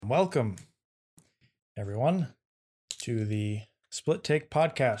welcome, everyone, to the Split Take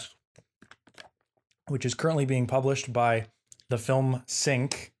podcast, which is currently being published by the Film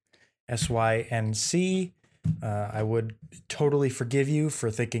Sync, SYNC. I would totally forgive you for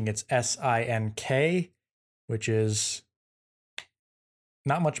thinking it's SINK, which is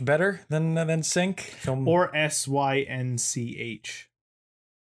not much better than Sync. Film or SYNCH.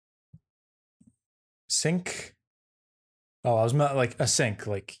 Sync. Oh, I was like a sink,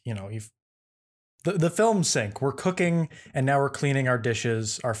 like, you know, the film sink. We're cooking and now we're cleaning our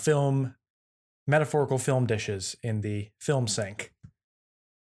dishes, our metaphorical film dishes in the film sink.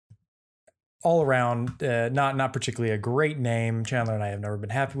 All around, not particularly a great name. Chandler and I have never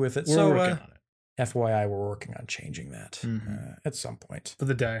been happy with it. We're working on it. FYI, we're working on changing that at some point. For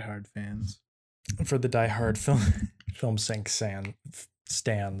the diehard fans. For the diehard film sink stands.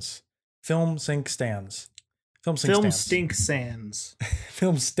 Film sink stands. Film stink sands.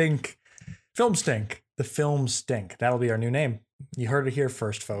 Film stink. Film stink. The film stink. That'll be our new name. You heard it here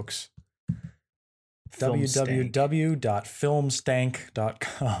first, folks.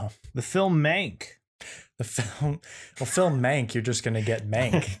 www.filmstank.com. The film mank. Film mank. You're just gonna get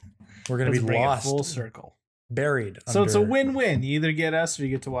mank. We're gonna be lost. Full circle. Buried. So it's a win-win. You either get us or you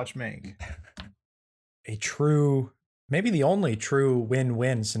get to watch mank. Maybe the only true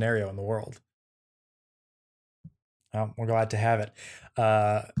win-win scenario in the world. Well, we're glad to have it.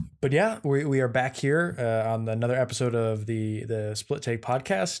 But yeah, we are back here on another episode of the Split Take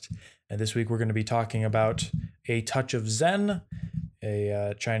podcast. And this week we're going to be talking about A Touch of Zen,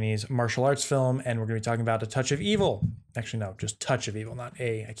 a Chinese martial arts film. And we're going to be talking about A Touch of Evil. Actually, no, just Touch of Evil, not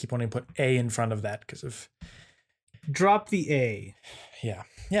A. I keep wanting to put A in front of that because of... Drop the A. Yeah.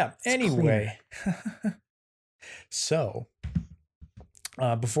 Anyway. So...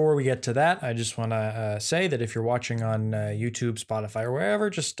 before we get to that, I just want to say that if you're watching on YouTube, Spotify, or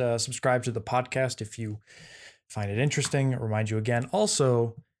wherever, just subscribe to the podcast if you find it interesting. I'll remind you again.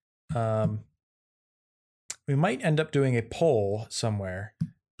 Also, we might end up doing a poll somewhere.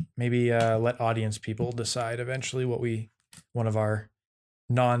 Maybe let audience people decide eventually what one of our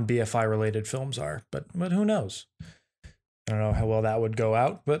non-BFI related films are. But who knows? I don't know how well that would go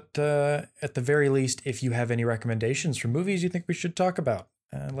out, but at the very least, if you have any recommendations for movies you think we should talk about,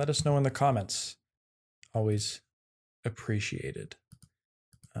 let us know in the comments. Always appreciated.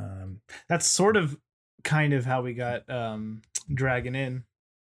 That's sort of kind of how we got Dragon In.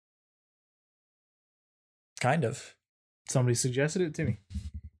 Kind of. Somebody suggested it to me.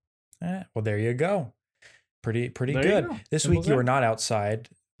 Well, there you go. Pretty There good. you go. This week you were not outside.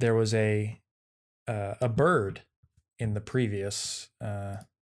 There was a bird in the previous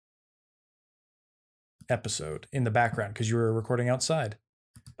episode in the background because you were recording outside.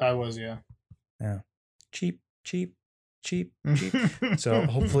 I was, yeah. Cheap. So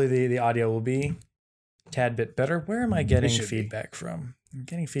hopefully the audio will be a tad bit better. Where am I getting feedback from? I'm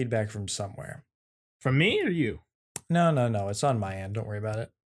getting feedback from somewhere. From me or you? No. It's on my end. Don't worry about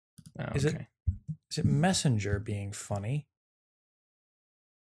it. Oh, Is it Messenger being funny?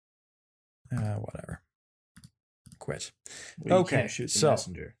 Whatever. Quit. Well, okay, shoot the so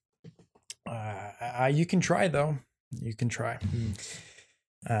messenger. You can try though. You can try.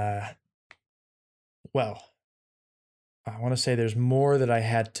 Well, I want to say there's more that I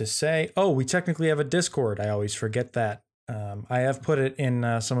had to say. Oh, we technically have a Discord. I always forget that. I have put it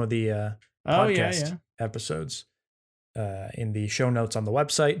in some of the podcast episodes in the show notes on the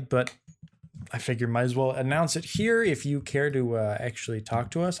website, but I figure might as well announce it here if you care to actually talk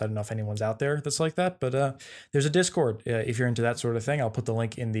to us. I don't know if anyone's out there that's like that, but there's a Discord if you're into that sort of thing. I'll put the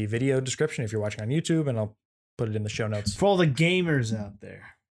link in the video description if you're watching on YouTube, and I'll put it in the show notes. For all the gamers out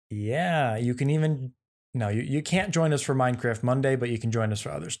there. Yeah, you can even... No, you can't join us for Minecraft Monday, but you can join us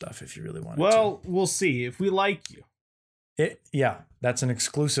for other stuff if you really want to. Well, we'll see if we like you. Yeah, that's an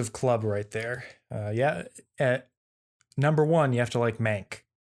exclusive club right there. Number one, you have to like Mank.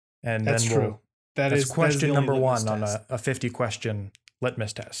 And that's then true. That's question number one on test. a 50 question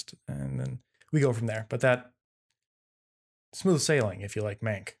litmus test. And then we go from there. But that smooth sailing if you like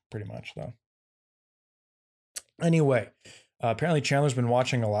Mank, pretty much, though. Anyway, apparently Chandler's been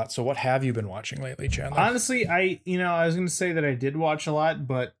watching a lot. So what have you been watching lately, Chandler? Honestly, I was going to say that I did watch a lot,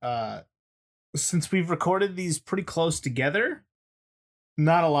 but since we've recorded these pretty close together,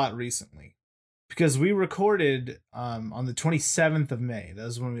 not a lot recently. Because we recorded on the 27th of May. That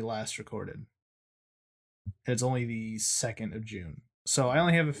was when we last recorded. And it's only the 2nd of June. So I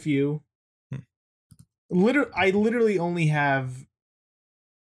only have a few. I literally only have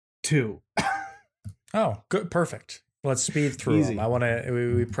 2. Oh, good. Perfect. Let's speed through Easy.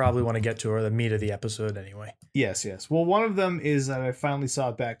 them. We probably want to get to the meat of the episode anyway. Yes. Well, one of them is that I finally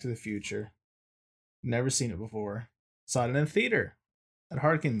saw Back to the Future. Never seen it before. Saw it in a theater at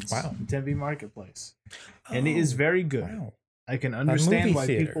Harkins. Wow. Tempe Marketplace. And it is very good. Wow. I can understand why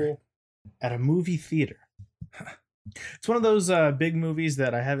people at a movie theater. It's one of those big movies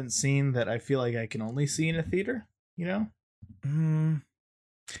that I haven't seen that I feel like I can only see in a theater, you know?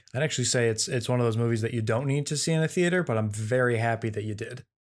 I'd actually say it's one of those movies that you don't need to see in a theater, but I'm very happy that you did.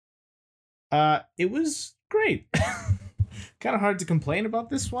 It was great. Kind of hard to complain about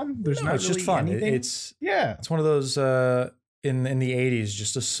this one. There's not it's really just fun. anything. It's one of those in the 80s,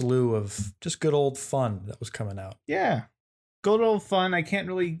 just a slew of just good old fun that was coming out. Yeah. Good old fun. I can't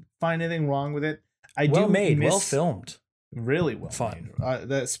really find anything wrong with it. Well made, well filmed. Really well fun.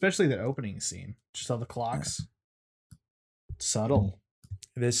 Made. Especially the opening scene. Just all the clocks. Subtle.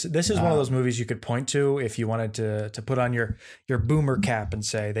 This is one of those movies you could point to if you wanted to put on your boomer cap and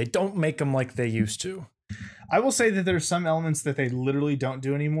say they don't make them like they used to. I will say that there's some elements that they literally don't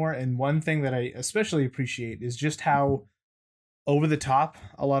do anymore, and one thing that I especially appreciate is just how over the top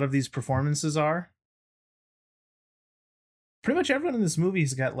a lot of these performances are. Pretty much everyone in this movie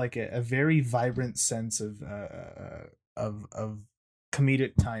has got like a very vibrant sense of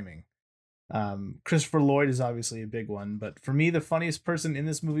comedic timing. Christopher Lloyd is obviously a big one, but for me, the funniest person in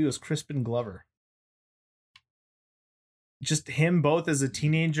this movie was Crispin Glover. Just him both as a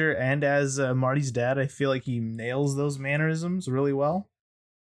teenager and as Marty's dad. I feel like he nails those mannerisms really well.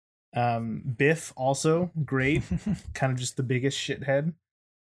 Biff also great, kind of just the biggest shithead.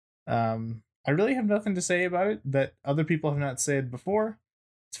 I really have nothing to say about it that other people have not said before.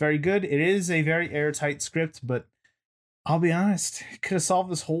 It's very good. It is a very airtight script, but I'll be honest, it could have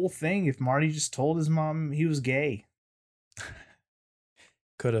solved this whole thing if Marty just told his mom he was gay.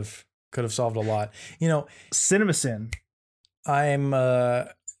 Could have solved a lot. You know, CinemaSin. I'm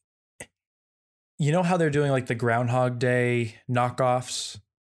you know how they're doing like the Groundhog Day knockoffs?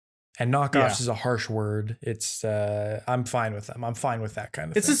 And knockoffs is a harsh word. It's I'm fine with them. I'm fine with that kind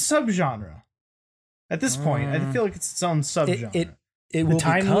of thing. It's a subgenre. At this point, I feel like it's its own subgenre. It will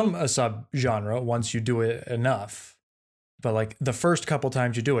become a subgenre once you do it enough. But like the first couple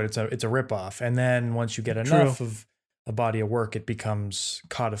times you do it, it's a ripoff. And then once you get enough of a body of work, it becomes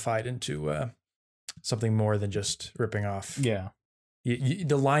codified into something more than just ripping off. Yeah.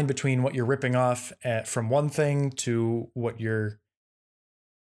 The line between what you're ripping off from one thing to what you're...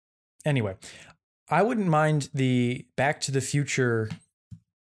 Anyway, I wouldn't mind the Back to the Future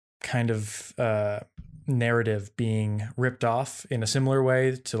kind of narrative being ripped off in a similar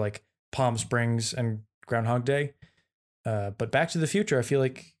way to like Palm Springs and Groundhog Day. But Back to the Future, I feel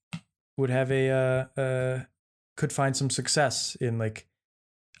like would have could find some success in like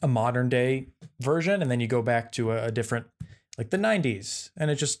a modern day version. And then you go back to a different, like the 90s,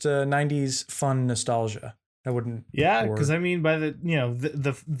 and it's just 90s fun nostalgia. I wouldn't. Yeah. Cause I mean, by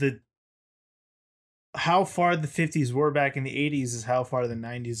the how far the 50s were back in the 80s is how far the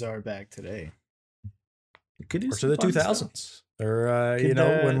 90s are back today. Or to the 2000s. Or,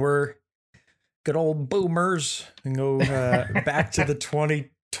 when we're good old boomers and go back to the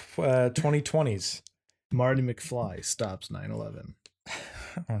 2020s. Marty McFly stops 9/11.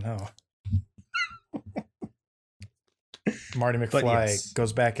 Oh, no. Marty McFly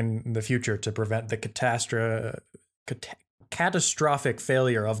goes back in the future to prevent the catastrophic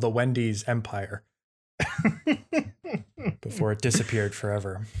failure of the Wendy's empire. Before it disappeared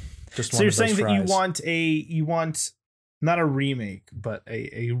forever. Just so you're saying that you want not a remake, but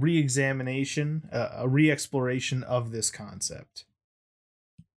a re-examination, a re-exploration of this concept.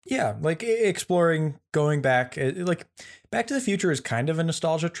 Yeah, like exploring, going back, like Back to the Future is kind of a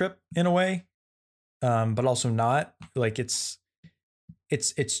nostalgia trip in a way, but also not. Like it's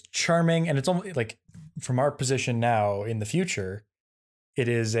charming, and it's almost like from our position now in the future, it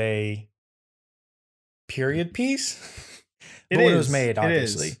is a period piece. When it was made,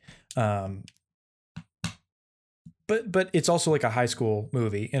 obviously. But it's also like a high school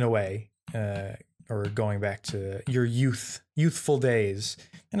movie in a way, or going back to your youthful days.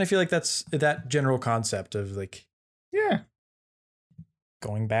 And I feel like that's that general concept of like,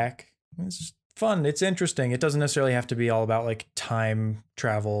 going back. It's just fun. It's interesting. It doesn't necessarily have to be all about like time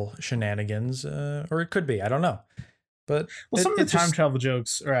travel shenanigans, or it could be. I don't know. But some of the time travel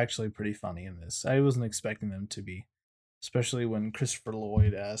jokes are actually pretty funny in this. I wasn't expecting them to be, especially when Christopher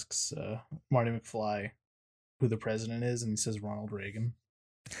Lloyd asks Marty McFly who the president is, and he says Ronald Reagan.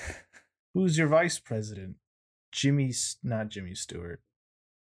 Who's your vice president? Not Jimmy Stewart.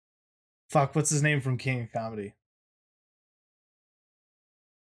 Fuck, what's his name from King of Comedy?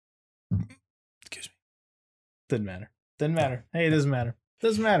 Excuse me. Didn't matter. Didn't matter. Hey, it doesn't matter.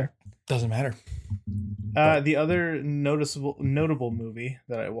 Doesn't matter. Doesn't matter. The other notable movie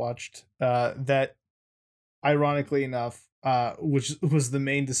that I watched, that ironically enough, which was the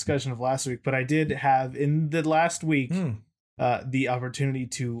main discussion of last week, but I did have in the last week the opportunity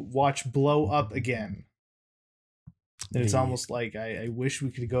to watch Blow Up again. And it's almost like I wish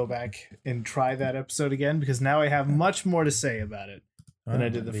we could go back and try that episode again, because now I have much more to say about it than I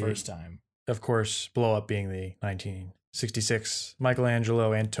did the first time. Of course, Blow Up being the 1966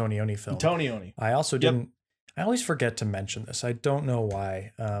 Michelangelo Antonioni film. Antonioni. I also didn't. I always forget to mention this. I don't know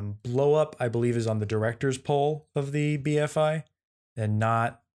why. Blow Up, I believe, is on the director's poll of the BFI and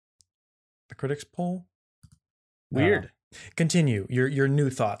not the critics poll. Weird. Continue your new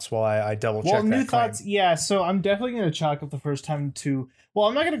thoughts while I double check. Well, new claim. thoughts, yeah. So I'm definitely going to chalk up the first time to. Well,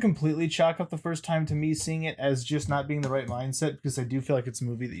 I'm not going to completely chalk up the first time to me seeing it as just not being the right mindset, because I do feel like it's a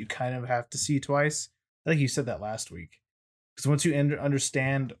movie that you kind of have to see twice. I think you said that last week. Because once you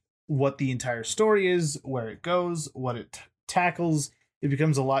understand what the entire story is, where it goes, what it tackles, it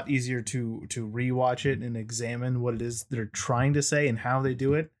becomes a lot easier to rewatch it and examine what it is they're trying to say and how they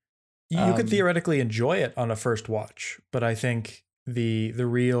do it. You could theoretically enjoy it on a first watch, but I think the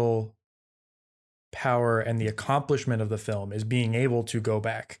real power and the accomplishment of the film is being able to go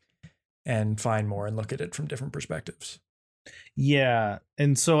back and find more and look at it from different perspectives. Yeah,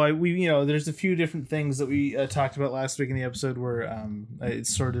 and so we there's a few different things that we talked about last week in the episode where it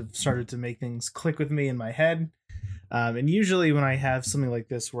sort of started to make things click with me in my head. And usually when I have something like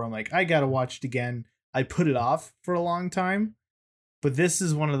this where I'm like, I gotta watch it again, I put it off for a long time. But this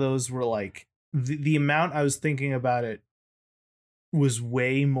is one of those where like the amount I was thinking about it was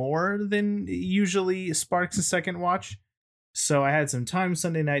way more than usually sparks a second watch. So I had some time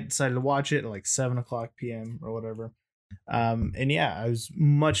Sunday night, decided to watch it at like 7:00 p.m. or whatever. And yeah, I was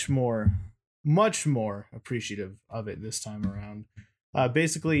much more appreciative of it this time around.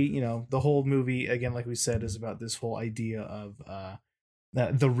 Basically, the whole movie, again, like we said, is about this whole idea of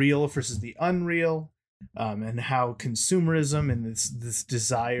the real versus the unreal. And how consumerism and this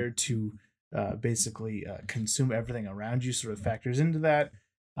desire to basically consume everything around you sort of factors into that.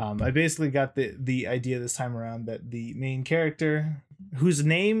 I basically got the idea this time around that the main character, whose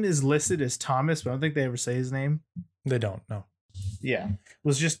name is listed as Thomas, but I don't think they ever say his name. They don't, no. Yeah,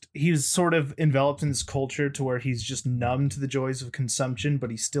 he was sort of enveloped in this culture to where he's just numb to the joys of consumption, but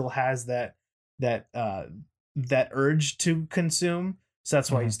he still has that urge to consume. So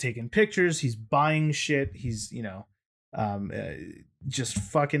that's why he's taking pictures, he's buying shit, he's, just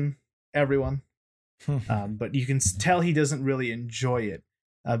fucking everyone. But you can tell he doesn't really enjoy it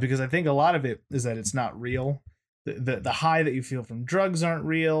because I think a lot of it is that it's not real. The high that you feel from drugs aren't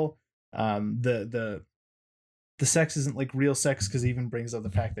real. The sex isn't like real sex, because he even brings up the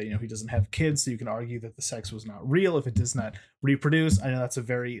fact that, he doesn't have kids. So you can argue that the sex was not real if it does not reproduce. I know that's a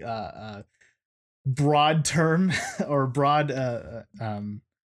very broad term or broad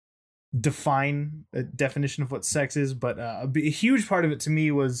definition of what sex is, but a huge part of it to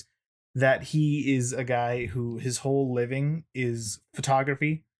me was that he is a guy who his whole living is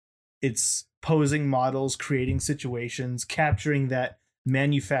photography. It's posing models, creating situations, capturing that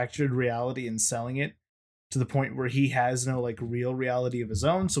manufactured reality and selling it to the point where he has no like real reality of his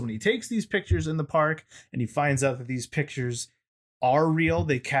own. So when he takes these pictures in the park and he finds out that these pictures are real,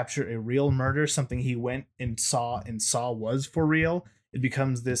 they capture a real murder, something he went and saw was for real, it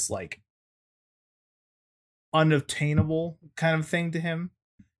becomes this like unobtainable kind of thing to him.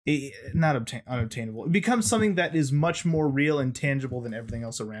 Unobtainable. It becomes something that is much more real and tangible than everything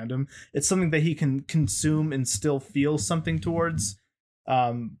else around him. It's something that he can consume and still feel something towards.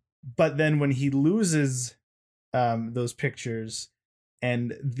 But then when he loses those pictures,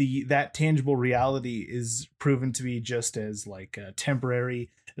 and that tangible reality is proven to be just as like temporary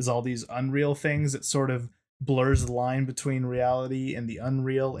as all these unreal things, it sort of blurs the line between reality and the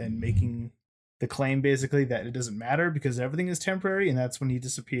unreal, and making the claim basically that it doesn't matter because everything is temporary, and that's when he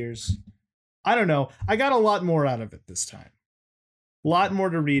disappears. I don't know. I got a lot more out of it this time. A lot more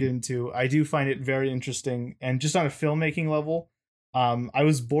to read into. I do find it very interesting, and just on a filmmaking level, I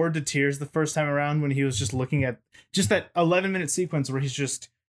was bored to tears the first time around when he was just looking at just that 11-minute sequence where he's just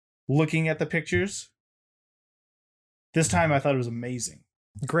looking at the pictures. This time I thought it was amazing.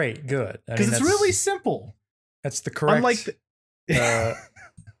 Great, good. Because it's really simple. That's the correct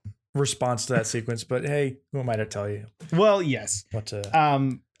response to that sequence. But hey, who am I to tell you? Well, yes.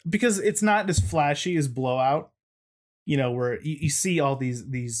 Because it's not as flashy as Blowout. Where you see all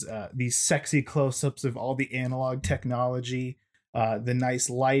these sexy close-ups of all the analog technology. The nice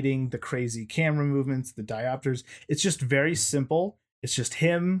lighting, the crazy camera movements, the diopters. It's just very simple. It's just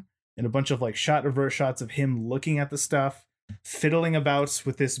him and a bunch of like shot reverse shots of him looking at the stuff, fiddling about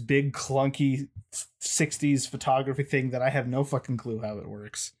with this big clunky 60s photography thing that I have no fucking clue how it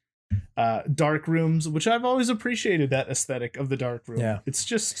works. Dark rooms, which I've always appreciated that aesthetic of the dark room. Yeah. It's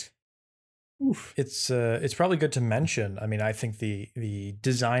just oof. It's probably good to mention. I mean, I think the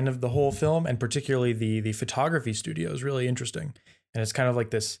design of the whole film, and particularly the photography studio, is really interesting. And it's kind of like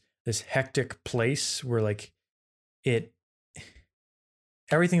this hectic place where like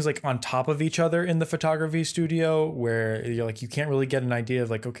everything's like on top of each other in the photography studio, where you're like, you can't really get an idea of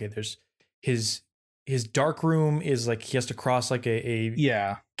like, okay, there's his dark room is like he has to cross like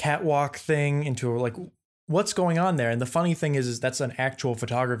a catwalk thing into like what's going on there. And the funny thing is that's an actual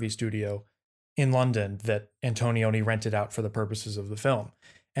photography studio in London that Antonioni rented out for the purposes of the film.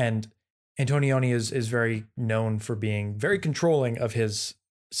 And Antonioni is very known for being very controlling of his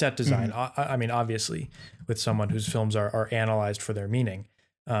set design. I mean, obviously, with someone whose films are analyzed for their meaning.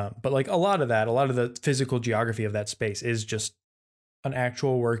 But like a lot of the physical geography of that space is just an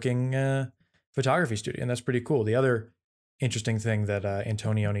actual working photography studio. And that's pretty cool. The other interesting thing that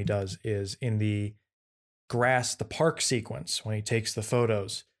Antonioni does is in the park sequence, when he takes the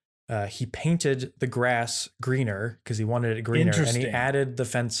photos, he painted the grass greener because he wanted it greener, and he added the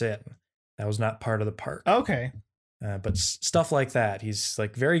fence in. That was not part of the park. Okay. But stuff like that. He's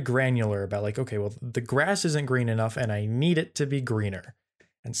like very granular about like, okay, well, the grass isn't green enough and I need it to be greener.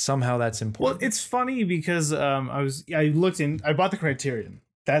 And somehow that's important. Well, it's funny because I bought the Criterion.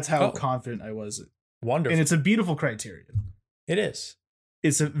 That's how confident I was. Wonderful. And it's a beautiful Criterion. It is.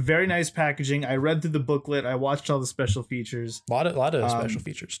 It's a very nice packaging. I read through the booklet. I watched all the special features. A lot of special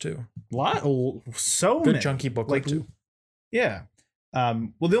features too. So good many. chunky booklet too. Yeah.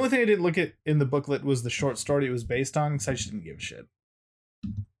 Well, the only thing I didn't look at in the booklet was the short story it was based on, because I just didn't give a shit.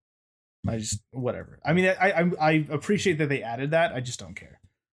 Whatever. I mean, I appreciate that they added that. I just don't care.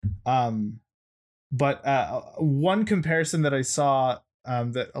 But one comparison that I saw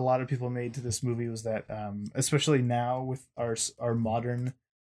that a lot of people made to this movie was that, especially now with our modern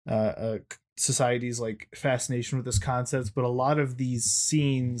society's like fascination with this concept, but a lot of these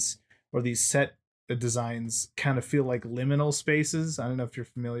scenes or these set designs kind of feel like liminal spaces. I don't know if you're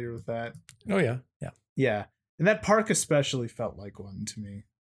familiar with that. Oh yeah. And that park especially felt like one to me,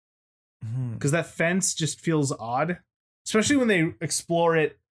 because that fence just feels odd, especially when they explore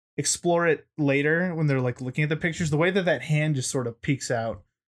it later when they're like looking at the pictures. The way that hand just sort of peeks out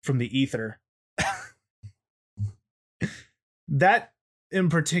from the ether. That in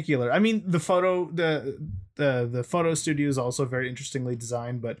particular, I mean, the photo studio is also very interestingly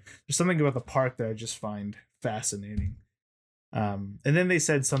designed, but there's something about the park that I just find fascinating. And then they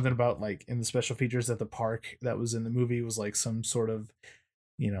said something about like in the special features that the park that was in the movie was like some sort of,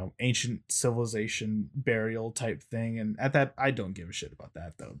 ancient civilization burial type thing. And at that, I don't give a shit about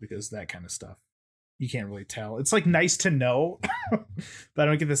that though, because that kind of stuff, you can't really tell. It's like nice to know, but I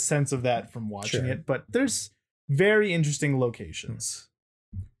don't get the sense of that from watching it. But there's very interesting locations,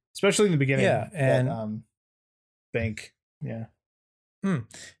 especially in the beginning. Yeah. And bank. Yeah.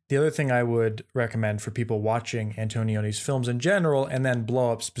 The other thing I would recommend for people watching Antonioni's films in general, and then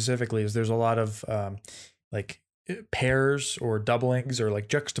Blow Up specifically, is there's a lot of like pairs or doublings or like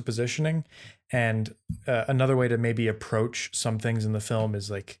juxtapositioning. And another way to maybe approach some things in the film is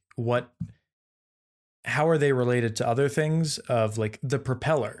like, how are they related to other things of like the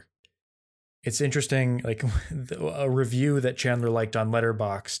propeller? It's interesting, like a review that Chandler liked on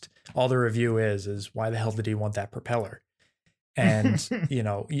Letterboxd, all the review is why the hell did he want that propeller? And,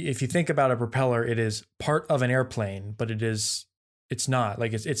 if you think about a propeller, it is part of an airplane, but it's not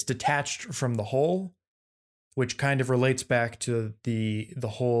like it's detached from the whole, which kind of relates back to the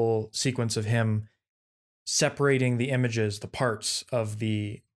whole sequence of him separating the images, the parts of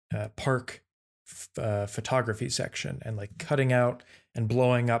the park photography section, and like cutting out and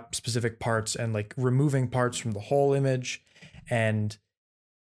blowing up specific parts and like removing parts from the whole image. And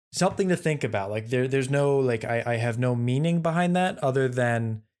something to think about. Like there's no, like, I have no meaning behind that other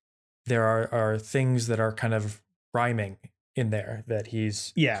than there are things that are kind of rhyming in there that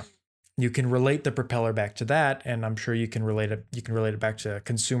you can relate the propeller back to that. And I'm sure you can relate it back to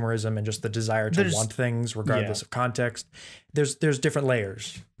consumerism and just the desire to want things regardless of context. There's different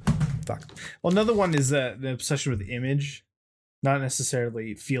layers. Fuck. Well, another one is the obsession with image, not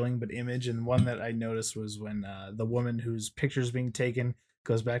necessarily feeling, but image. And one that I noticed was when the woman whose picture is being taken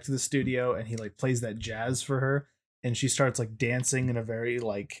goes back to the studio and he like plays that jazz for her, and she starts like dancing in a very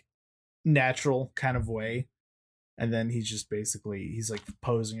like natural kind of way. And then he's like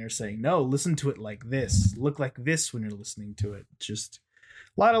posing her, saying, no, listen to it like this. Look like this when you're listening to it. Just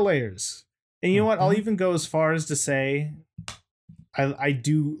a lot of layers. And you know what? I'll even go as far as to say I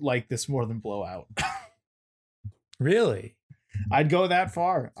do like this more than Blowout. Really? I'd go that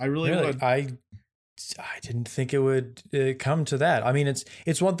far. I really would. I didn't think it would come to that. I mean,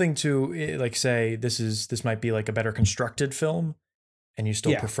 it's one thing to like say this might be like a better constructed film, and you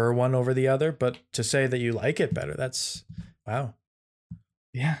still prefer one over the other, but to say that you like it better, that's wow.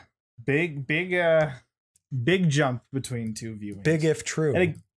 Yeah, big jump between two viewings. Big if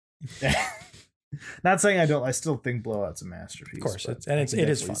true. Not saying I don't. I still think Blowout's a masterpiece. Of course, it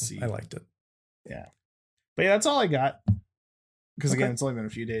is fun. I liked it. Yeah, but yeah, that's all I got. Because again, it's only been a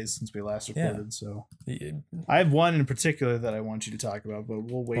few days since we last recorded, so I have one in particular that I want you to talk about, but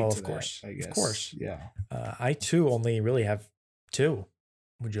we'll wait. Of course, I guess. Of course, yeah. I too only really have two.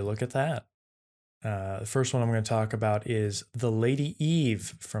 Would you look at that? The first one I'm going to talk about is The Lady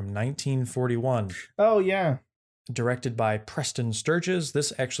Eve from 1941. Oh yeah, directed by Preston Sturges.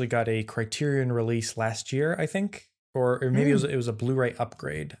 This actually got a Criterion release last year, I think, or maybe it was a Blu-ray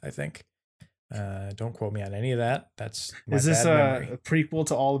upgrade, I think. Don't quote me on any of that. That's my Is this bad a prequel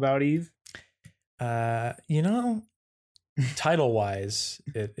to All About Eve? Title wise,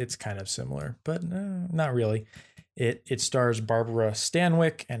 it's kind of similar, but no, not really. It stars Barbara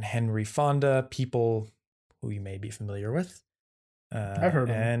Stanwyck and Henry Fonda, people who you may be familiar with. I've heard of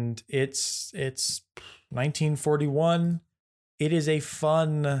them. And it's 1941. It is a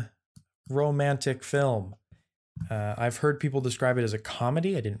fun romantic film. I've heard people describe it as a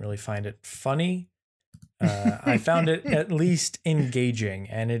comedy. I didn't really find it funny. I found it at least engaging,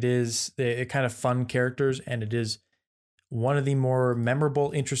 and it kind of fun characters, and it is one of the more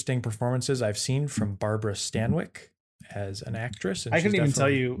memorable, interesting performances I've seen from Barbara Stanwyck as an actress. And I couldn't even tell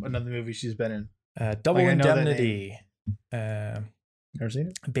you another movie she's been in. Double Indemnity. Never seen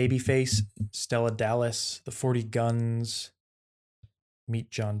it. Babyface, Stella Dallas, The 40 Guns,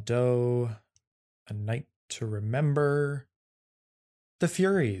 Meet John Doe, A Night to Remember, The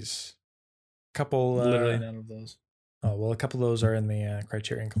Furies. Literally none of those. Oh, well, a couple of those are in the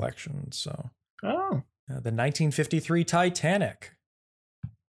Criterion Collection. So, the 1953 Titanic.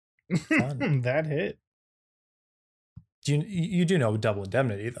 Fun. That hit. You do know Double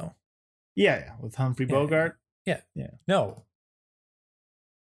Indemnity though? Yeah, with Humphrey Bogart. Yeah. No.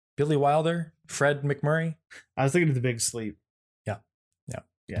 Billy Wilder, Fred McMurray. I was thinking of The Big Sleep. Yeah.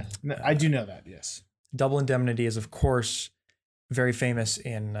 I do know that. Yes. Double Indemnity is, of course, very famous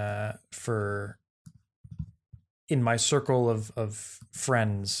in my circle of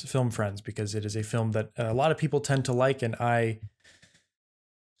friends, film friends, because it is a film that a lot of people tend to like, and I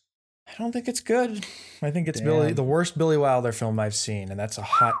don't think it's good. I think it's the worst Billy Wilder film I've seen, and that's a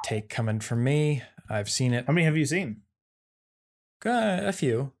hot take coming from me. I've seen it. How many have you seen? A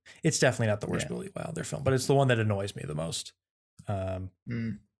few. It's definitely not the worst Billy Wilder film, but it's the one that annoys me the most.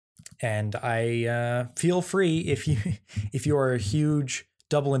 And I feel free if you are a huge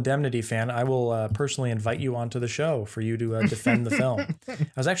Double Indemnity fan, I will personally invite you onto the show for you to defend the film. I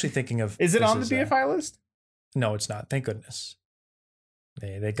was actually thinking of. Is it on the BFI list? No, it's not. Thank goodness.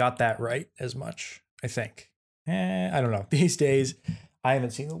 They got that right as much, I think. I don't know. These days, I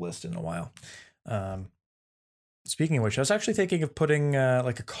haven't seen the list in a while. Speaking of which, I was actually thinking of putting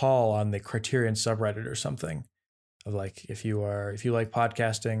like a call on the Criterion subreddit or something. Of like, if you like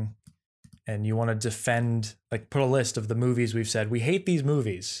podcasting and you want to defend, like put a list of the movies we've said, we hate these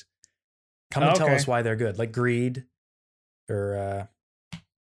movies. Come and tell us why they're good. Like Greed or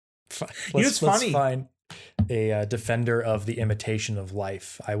let's find a defender of The Imitation of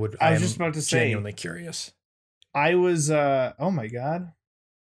Life. I was just about to say, genuinely curious. I was oh my God.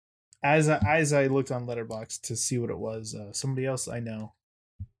 As I looked on Letterboxd to see what it was, somebody else I know.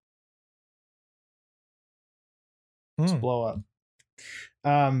 Let's blow up.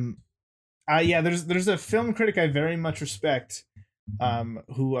 There's a film critic I very much respect,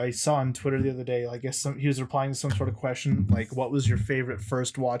 who I saw on Twitter the other day. I guess he was replying to some sort of question like, "What was your favorite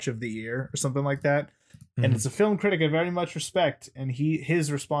first watch of the year?" or something like that. Mm-hmm. And it's a film critic I very much respect, and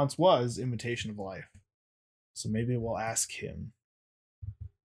his response was Imitation of Life. So maybe we'll ask him.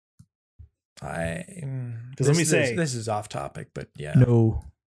 Because let me say, this is off topic, but yeah, no,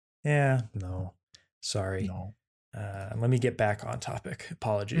 sorry, no. Let me get back on topic.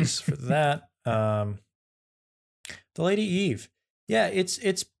 Apologies for that. The Lady Eve. Yeah,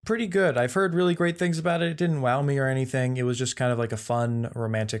 it's pretty good. I've heard really great things about it. It didn't wow me or anything. It was just kind of like a fun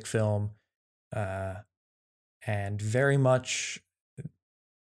romantic film, and very much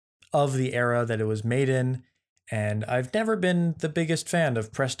of the era that it was made in. And I've never been the biggest fan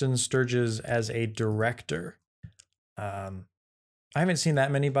of Preston Sturges as a director. I haven't seen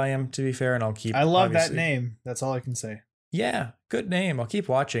that many by him, to be fair, and I'll keep. I love that name. That's all I can say. Yeah, good name. I'll keep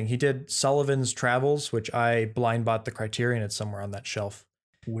watching. He did Sullivan's Travels, which I blind bought the Criterion. It's somewhere on that shelf.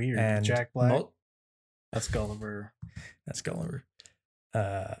 Weird. And Jack Black. That's Gulliver. That's Gulliver.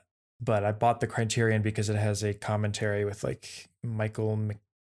 But I bought the Criterion because it has a commentary with like a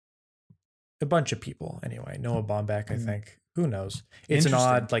bunch of people. Anyway, Noah Baumbach, I think. Who knows? It's an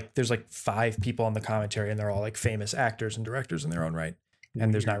odd, like, there's like 5 people on the commentary, and they're all like famous actors and directors in their own right.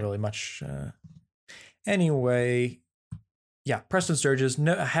 And there's not really much. Anyway, yeah, Preston Sturges.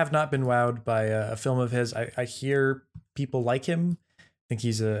 No, I have not been wowed by a film of his. I hear people like him. I think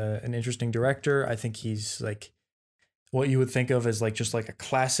he's an interesting director. I think he's like what you would think of as like just like a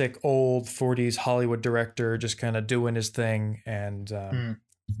classic old 40s Hollywood director, just kind of doing his thing and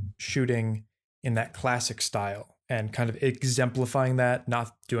shooting in that classic style and kind of exemplifying that,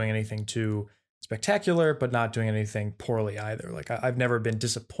 not doing anything too spectacular, but not doing anything poorly either. Like I've never been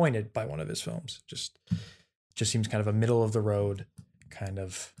disappointed by one of his films. Just seems kind of a middle of the road kind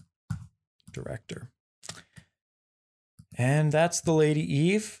of director. And that's The Lady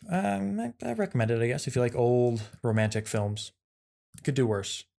Eve. I recommend it, I guess, if you like old romantic films. Could do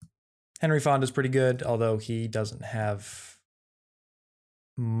worse. Henry Fonda's pretty good, although he doesn't have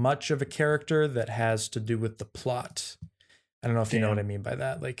much of a character that has to do with the plot. I don't know if you know what I mean by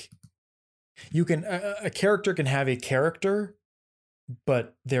that. Like, you can a character can have a character,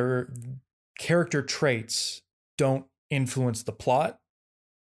 but their character traits don't influence the plot.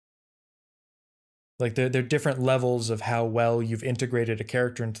 Like they're different levels of how well you've integrated a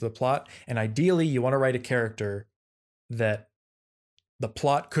character into the plot. And ideally, you want to write a character that the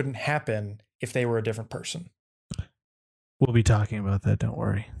plot couldn't happen if they were a different person. We'll be talking about that. Don't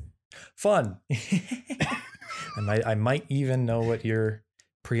worry. Fun. I might even know what you're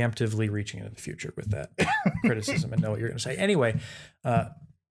preemptively reaching into the future with that criticism and know what you're going to say. Anyway,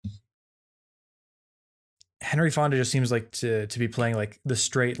 Henry Fonda just seems like to be playing like the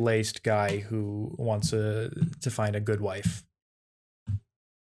straight-laced guy who wants to find a good wife.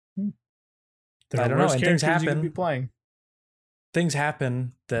 I don't know. And things happen. Things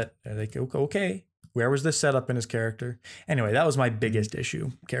happen that are like, okay, where was this set up in his character? Anyway, that was my biggest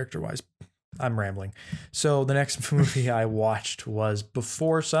issue character-wise. I'm rambling. So the next movie I watched was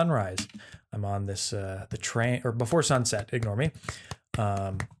Before Sunrise. I'm on this the train, or Before Sunset. Ignore me.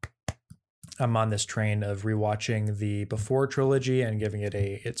 I'm on this train of rewatching the Before trilogy and giving it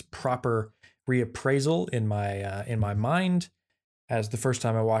its proper reappraisal in my mind. As the first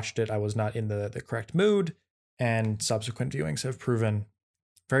time I watched it, I was not in the correct mood, and subsequent viewings have proven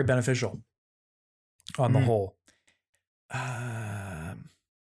very beneficial on the whole.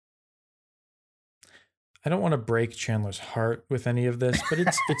 I don't want to break Chandler's heart with any of this, but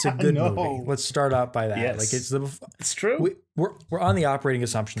it's a good movie. Let's start out by that. Yes. Like it's true. We're on the operating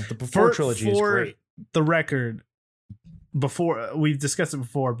assumption that the Before trilogy is great. The record, we've discussed it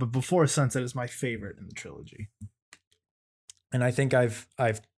before, but Before Sunset is my favorite in the trilogy. And I think I've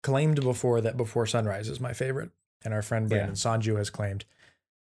claimed before that Before Sunrise is my favorite, and our friend Brandon Sanju has claimed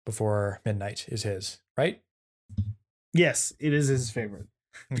Before Midnight is his, right? Yes, it is his favorite.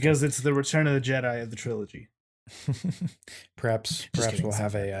 Because it's the Return of the Jedi of the trilogy. Perhaps we'll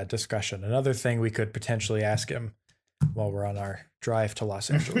have a discussion. Another thing we could potentially ask him while we're on our drive to Los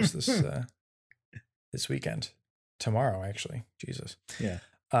Angeles this weekend. Tomorrow, actually. Jesus. Yeah.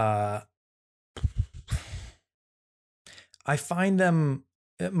 I find them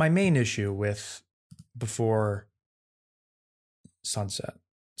my main issue with Before Sunrise.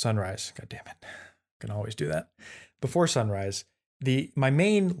 God damn it. I can always do that. Before Sunrise. My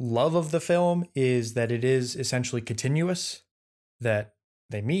main love of the film is that it is essentially continuous, that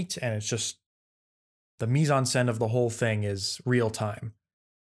they meet and it's just the mise en scène of the whole thing is real time.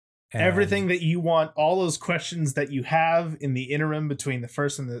 And everything that you want, all those questions that you have in the interim between the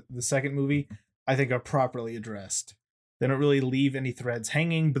first and the second movie, I think are properly addressed. They don't really leave any threads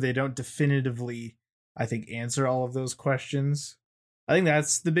hanging, but they don't definitively, I think, answer all of those questions. I think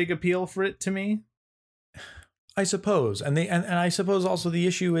that's the big appeal for it to me. I suppose. And I suppose also the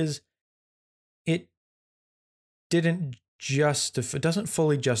issue is it doesn't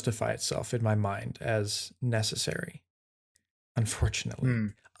fully justify itself in my mind as necessary,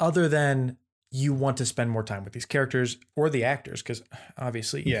 unfortunately. Other than you want to spend more time with these characters or the actors, because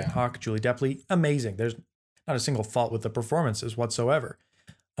obviously Ethan Hawke, Julie Delpy, amazing. There's not a single fault with the performances whatsoever.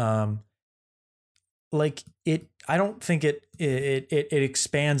 I don't think it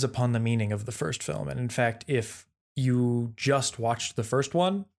expands upon the meaning of the first film. And in fact, if you just watched the first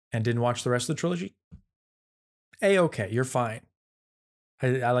one and didn't watch the rest of the trilogy, okay, you're fine.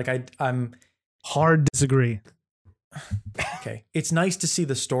 I'm hard disagree. okay, it's nice to see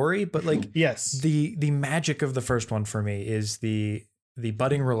the story, but like, yes, the magic of the first one for me is the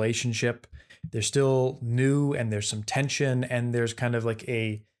budding relationship. They're still new, and there's some tension, and there's kind of like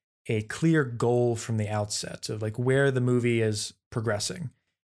a clear goal from the outset of like where the movie is progressing.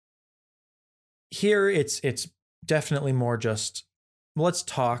 Here, it's definitely more just, let's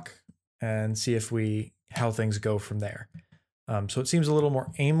talk and see how things go from there. So it seems a little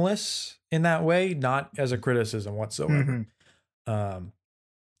more aimless in that way, not as a criticism whatsoever.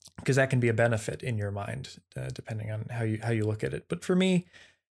 Because that can be a benefit in your mind, depending on how you look at it. But for me,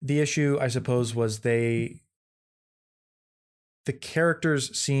 the issue, I suppose, was the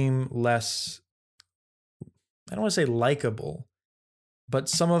characters seem less, I don't want to say likable, but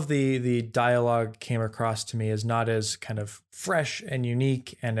some of the dialogue came across to me as not as kind of fresh and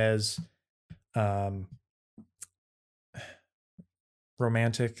unique and as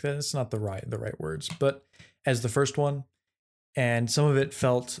romantic. That's not the right words, but as the first one. And some of it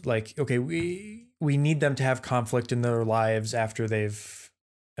felt like, okay, we need them to have conflict in their lives after they've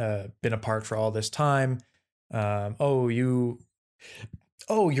been apart for all this time.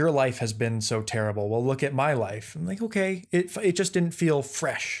 Your life has been so terrible. Well, look at my life. I'm like, okay, it just didn't feel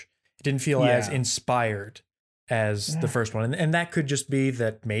fresh. It didn't feel as inspired as the first one. And that could just be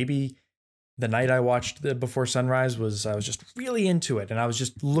that maybe the night I watched Before Sunrise I was just really into it, and I was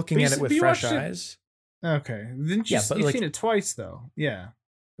just looking at it with fresh eyes. Okay. Didn't you? You've seen it twice though. Yeah.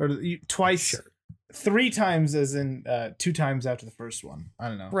 Or twice. Sure. 3 times, as in 2 times after the first one. I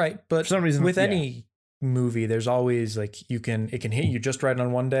don't know. Right. But for some reason, with any movie, there's always like it can hit you just right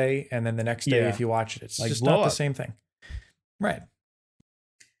on one day, and then the next day if you watch it, it's like just not the same thing. Right.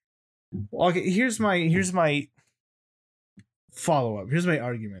 Well, okay, here's my follow-up. Here's my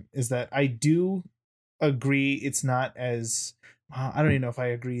argument, is that I do agree it's not as I don't even know if I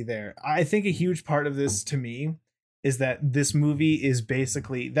agree there. I think a huge part of this to me is that this movie is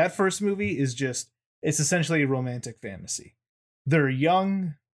basically, that first movie is just, it's essentially a romantic fantasy. They're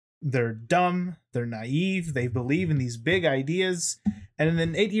young, they're dumb, they're naive, they believe in these big ideas, and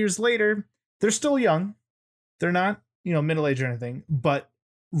then 8 years later, they're still young. They're not, middle-aged or anything, but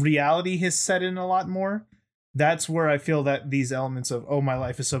reality has set in a lot more. That's where I feel that these elements of, oh, my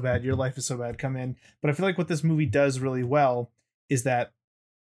life is so bad, your life is so bad, come in. But I feel like what this movie does really well is that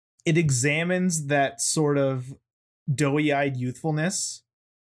it examines that sort of doughy-eyed youthfulness,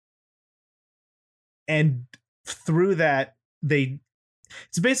 and through that,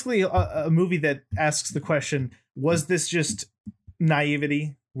 it's basically a movie that asks the question, was this just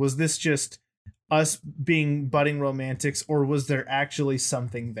naivety? Was this just us being budding romantics, or was there actually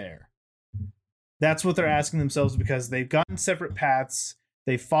something there? That's what they're asking themselves, because they've gotten separate paths.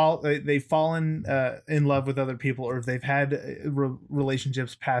 They've fallen in love with other people, or if they've had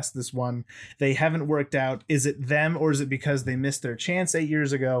relationships past this one, they haven't worked out. Is it them, or is it because they missed their chance 8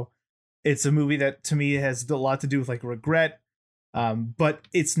 years ago? It's a movie that to me has a lot to do with like regret, but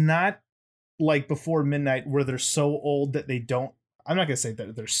it's not like Before Midnight where they're so old that they don't. I'm not gonna say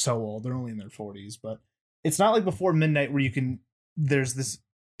that they're so old; they're only in their 40s, but it's not like Before Midnight where there's this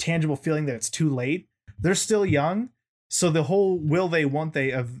tangible feeling that it's too late. They're still young. So the whole will they, won't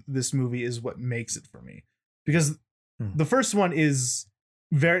they of this movie is what makes it for me. Because the first one is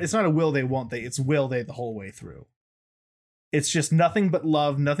it's not a will they, won't they. It's will they the whole way through. It's just nothing but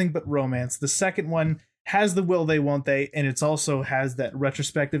love, nothing but romance. The second one has the will they, won't they. And it's also has that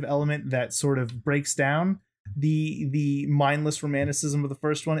retrospective element that sort of breaks down the mindless romanticism of the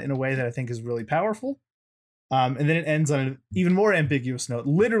first one in a way that I think is really powerful. And then it ends on an even more ambiguous note,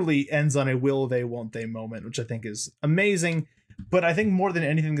 literally ends on a will they, won't they moment, which I think is amazing. But I think more than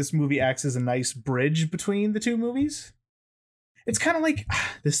anything, this movie acts as a nice bridge between the two movies. It's kind of like,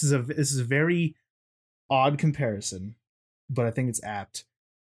 this is a very odd comparison, but I think it's apt.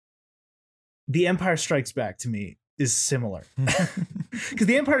 The Empire Strikes Back to me is similar. Because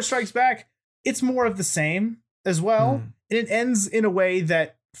The Empire Strikes Back, it's more of the same as well. And it ends in a way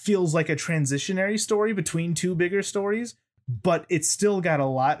that feels like a transitionary story between two bigger stories, but it's still got a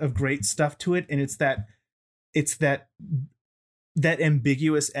lot of great stuff to it, and it's that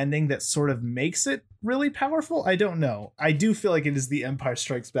ambiguous ending that sort of makes it really powerful. I don't know. I do feel like it is the Empire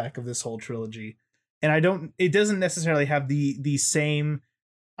Strikes Back of this whole trilogy, and it doesn't necessarily have the same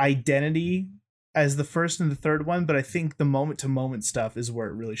identity as the first and the third one, but I think the moment to moment stuff is where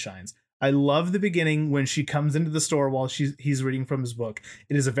it really shines. I love the beginning when she comes into the store while he's reading from his book.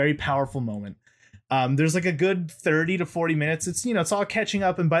 It is a very powerful moment. There's like a good 30 to 40 minutes. It's, it's all catching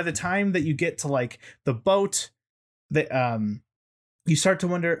up. And by the time that you get to like the boat, you start to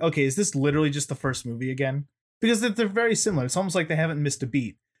wonder, okay, is this literally just the first movie again? Because they're very similar. It's almost like they haven't missed a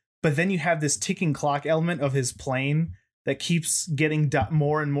beat. but then you have this ticking clock element of his plane that keeps getting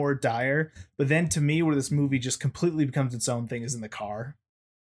more and more dire. But then to me, where this movie just completely becomes its own thing is in the car,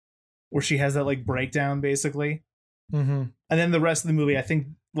 where she has that like breakdown basically. Mm-hmm. And then the rest of the movie, I think,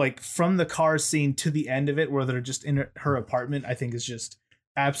 like from the car scene to the end of it, where they're just in her apartment, I think is just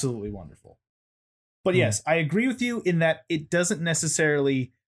absolutely wonderful. But yes, I agree with you in that it doesn't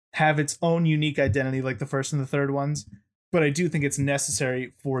necessarily have its own unique identity like the first and the third ones, but I do think it's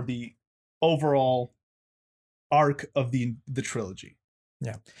necessary for the overall arc of the trilogy.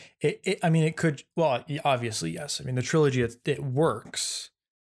 Yeah. I mean, it could, well, obviously, yes. I mean, the trilogy, it works.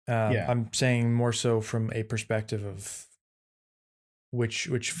 I'm saying more so from a perspective of which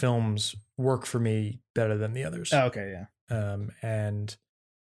films work for me better than the others. Oh, okay, yeah. And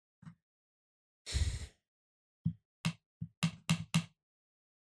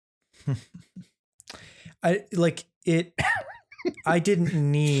I like it. I didn't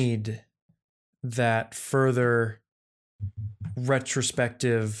need that further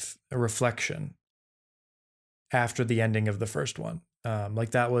retrospective reflection after the ending of the first one.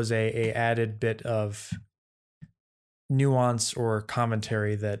 Like that was a added bit of nuance or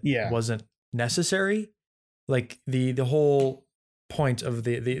commentary that wasn't necessary. Like the whole point of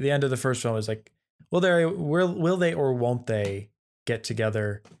the end of the first film is like, will they or won't they get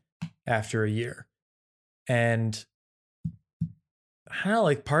together after a year? And I don't know,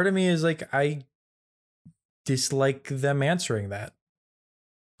 like part of me is like, I dislike them answering that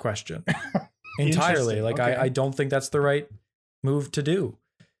question entirely. Like I don't think that's the right move to do.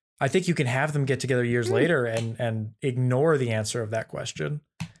 I think you can have them get together years later and ignore the answer of that question.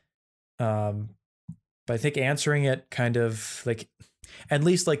 But I think answering it kind of like, at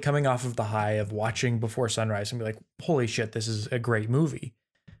least like coming off of the high of watching Before Sunrise and be like, holy shit, this is a great movie.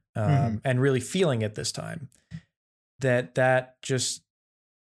 And really feeling it this time, that just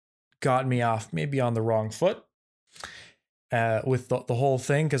got me off maybe on the wrong foot with the whole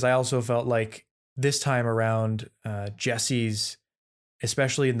thing. Cause I also felt like this time around, Jesse's,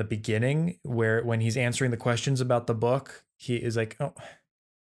 especially in the beginning when he's answering the questions about the book, he is like, oh,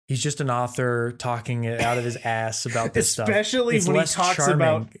 he's just an author talking it out of his ass about this stuff. Especially when he talks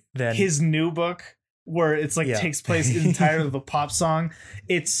about his new book, where it's like takes place entirely with a pop song.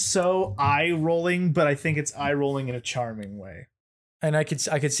 It's so eye rolling, but I think it's eye rolling in a charming way. And I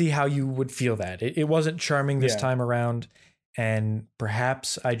could see how you would feel that it wasn't charming this time around, and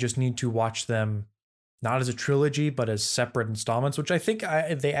perhaps I just need to watch them not as a trilogy but as separate installments, which I think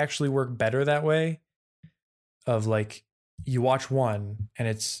they actually work better that way. Of like, you watch one and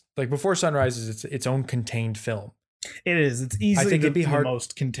it's like Before Sunrise is its own contained film. It is. It's easily I think it'd be hard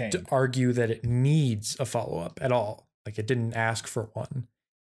most contained to argue that it needs a follow-up at all. Like it didn't ask for one.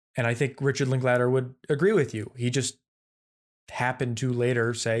 And I think Richard Linklater would agree with you. He just happened to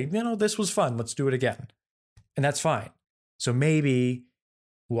later say, this was fun. Let's do it again. And that's fine. So maybe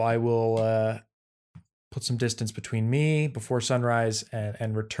I will put some distance between me, Before Sunrise,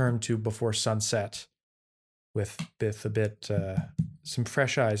 and return to Before Sunset with a bit some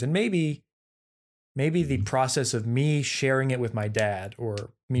fresh eyes. And maybe the process of me sharing it with my dad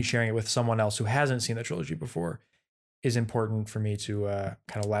or me sharing it with someone else who hasn't seen the trilogy before is important for me to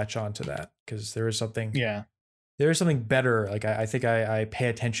kind of latch on to that, because there is something better. Like I think I pay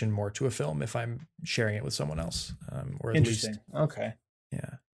attention more to a film if I'm sharing it with someone else, or at least. Okay.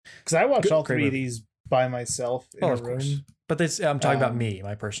 Yeah. Because I watched all three of these by myself in a room. Course. But I'm talking about me,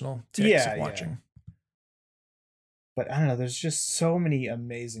 my personal takes of watching. Yeah. But I don't know, there's just so many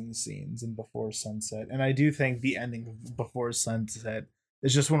amazing scenes in Before Sunset. And I do think the ending of Before Sunset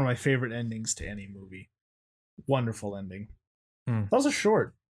is just one of my favorite endings to any movie. Wonderful ending. It's also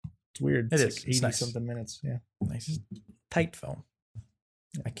short. It's weird. It's like 80 nice. Something minutes. Yeah. Nice. Tight film.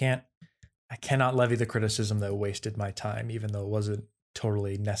 I cannot levy the criticism that wasted my time, even though it wasn't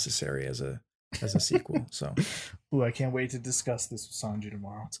totally necessary as a sequel. So ooh, I can't wait to discuss this with Sanji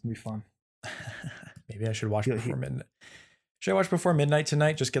tomorrow. It's gonna be fun. Maybe I should watch Before Midnight. Should I watch Before Midnight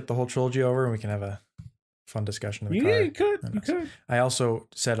tonight? Just get the whole trilogy over and we can have a fun discussion in the car. Yeah, you could. I also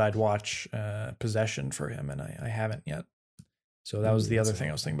said I'd watch Possession for him, and I haven't yet. So that was the other thing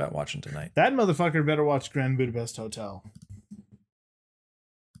I was thinking about watching tonight. That motherfucker better watch Grand Budapest Hotel.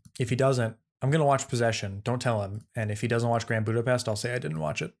 If he doesn't, I'm going to watch Possession. Don't tell him. And if he doesn't watch Grand Budapest, I'll say I didn't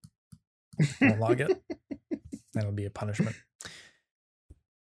watch it. Won't log it. That'll be a punishment.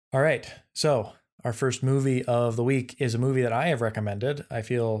 All right. So our first movie of the week is a movie that I have recommended. I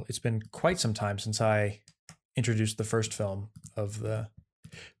feel it's been quite some time since I introduced the first film of the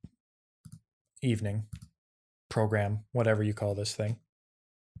evening program, whatever you call this thing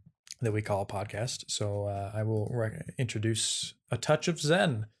that we call a podcast. So I will introduce A Touch of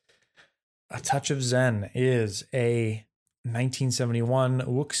Zen, A Touch of Zen is a 1971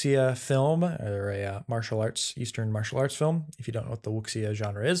 wuxia film, or a Eastern martial arts film, if you don't know what the wuxia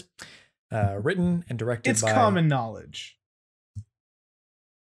genre is. Written and directed by... It's common knowledge.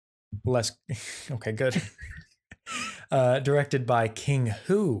 Less... Okay, good. Directed by King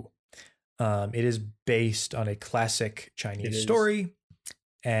Hu. It is based on a classic Chinese story,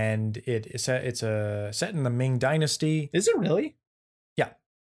 and it's set in the Ming Dynasty. Is it really?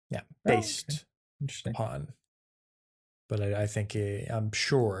 Yeah, based upon. But I think I'm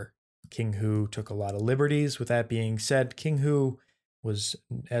sure King Hu took a lot of liberties. With that being said, King Hu was,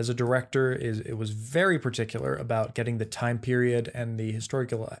 as a director, it was very particular about getting the time period and the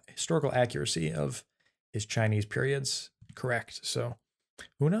historical accuracy of his Chinese periods correct. So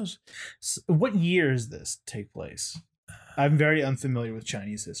who knows? So what year does this take place? I'm very unfamiliar with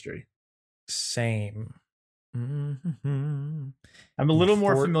Chinese history. Same. Mm-hmm. I'm a little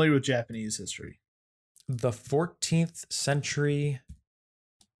more familiar with Japanese history. The 14th century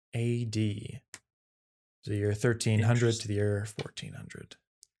AD. So year 1300 to the year 1400.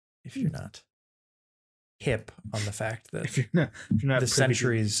 If you're not hip on the fact that if you're not the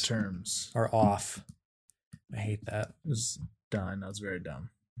centuries terms are off. I hate that. It was done. That was very dumb.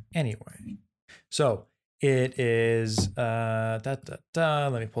 Anyway, so it is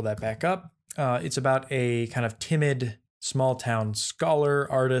let me pull that back up. It's about a kind of timid small town scholar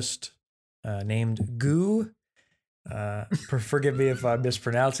artist named Gu. Forgive me if I'm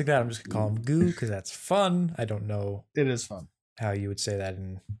mispronouncing that. I'm just gonna call him Gu because that's fun. I don't know. It is fun. How you would say that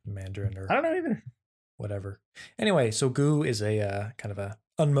in Mandarin, or I don't know either. Whatever. Anyway, so Gu is a kind of a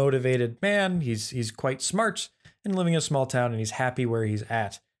unmotivated man. He's quite smart and living in a small town, and he's happy where he's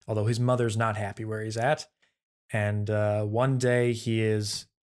at. Although his mother's not happy where he's at. And one day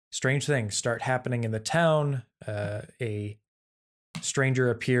strange things start happening in the town. A stranger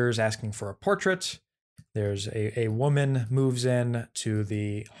appears asking for a portrait. There's a woman moves in to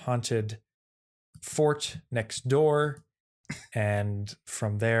the haunted fort next door. And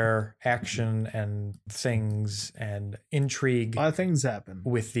from there, action and things and intrigue. A lot of things happen.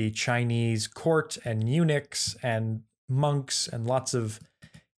 With the Chinese court and eunuchs and monks and lots of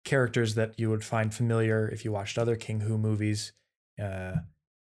characters that you would find familiar if you watched other King Hu movies. Yeah.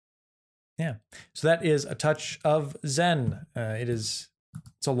 So that is A Touch of Zen. It's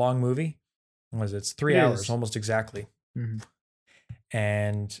a long movie. It's 3 hours, almost exactly. Mm-hmm.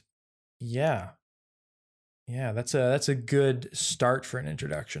 And yeah, that's a good start for an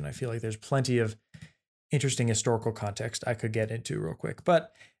introduction. I feel like there's plenty of interesting historical context I could get into real quick.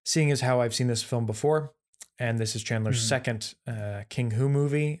 But seeing as how I've seen this film before, and this is Chandler's second King Hu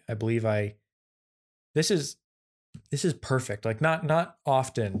movie, I believe this is perfect. Like not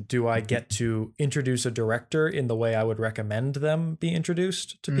often do I get to introduce a director in the way I would recommend them be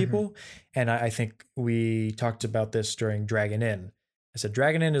introduced to people. And I think we talked about this during Dragon Inn. I said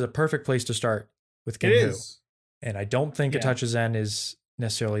Dragon Inn is a perfect place to start with King Hu. And I don't think A Touch of Zen is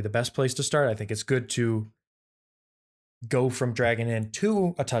necessarily the best place to start. I think it's good to go from Dragon Inn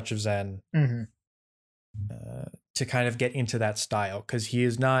to A Touch of Zen to kind of get into that style, because he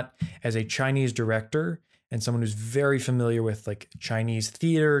is not, as a Chinese director and someone who's very familiar with like Chinese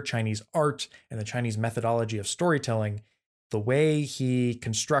theater, Chinese art, and the Chinese methodology of storytelling, the way he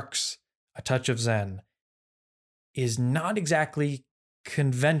constructs A Touch of Zen is not exactly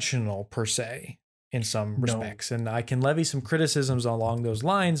conventional per se in some respects. And I can levy some criticisms along those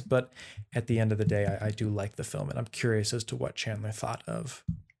lines, but at the end of the day, I do like the film, and I'm curious as to what Chandler thought of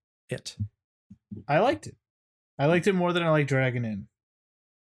it. I liked it. I liked it more than I liked Dragon Inn.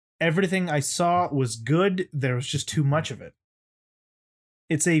 Everything I saw was good. There was just too much of it.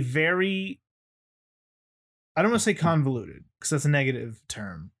 It's a very, I don't want to say convoluted, because that's a negative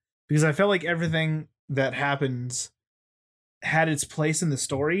term, because I felt like everything that happens had its place in the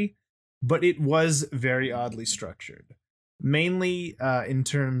story, but it was very oddly structured, mainly in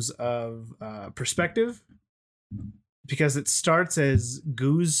terms of perspective, because it starts as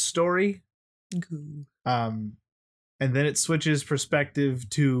Gu's story, and then it switches perspective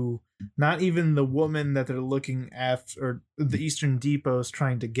to not even the woman that they're looking after, or the Eastern Depot's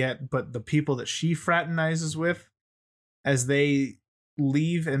trying to get, but the people that she fraternizes with as they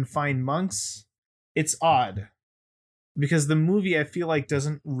leave and find monks. It's odd, because the movie, I feel like,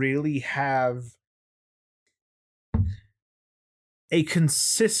 doesn't really have a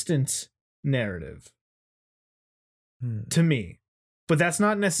consistent narrative to me. But that's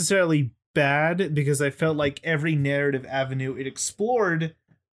not necessarily bad, because I felt like every narrative avenue it explored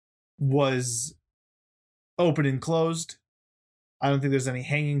was open and closed. I don't think there's any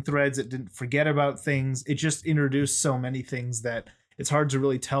hanging threads. It didn't forget about things. It just introduced so many things that it's hard to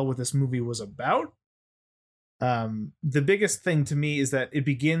really tell what this movie was about. The biggest thing to me is that it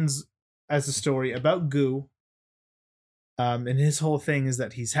begins as a story about Gu. And his whole thing is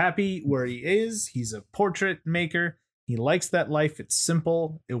that he's happy where he is. He's a portrait maker. He likes that life. It's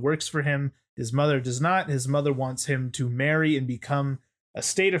simple. It works for him. His mother does not. His mother wants him to marry and become a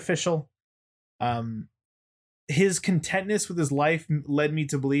state official. His contentness with his life led me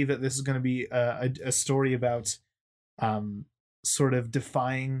to believe that this is going to be a story about sort of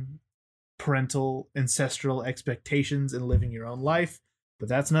defying parental ancestral expectations and living your own life. But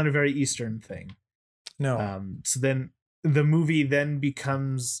that's not a very Eastern thing. No. So then the movie then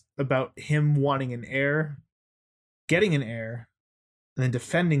becomes about him wanting an heir, getting an heir, and then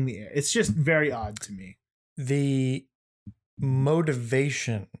defending the heir. It's just very odd to me. The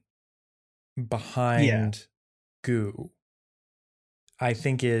motivation behind Gu, I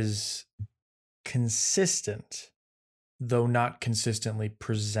think, is consistent, though not consistently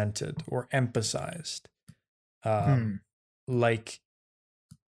presented or emphasized. Like,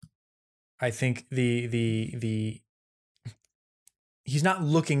 I think the he's not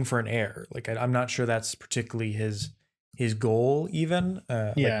looking for an heir. Like, I'm not sure that's particularly his goal, even.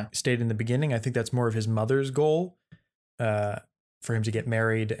 Like stated in the beginning, I think that's more of his mother's goal, for him to get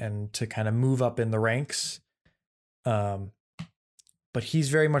married and to kind of move up in the ranks. But he's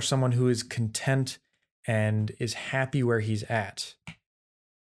very much someone who is content and is happy where he's at.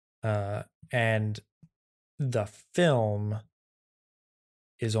 And the film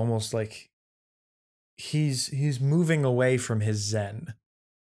is almost like he's moving away from his zen,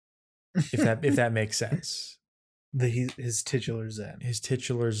 if that makes sense. His titular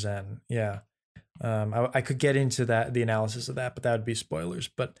zen. Yeah. I could get into the analysis of that, but that would be spoilers.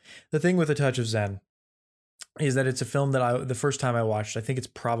 But the thing with A Touch of Zen is that it's a film that the first time I watched, I think it's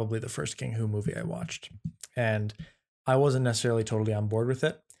probably the first King Hu movie I watched, and I wasn't necessarily totally on board with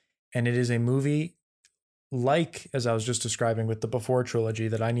it. And it is a movie, like, as I was just describing with the Before trilogy,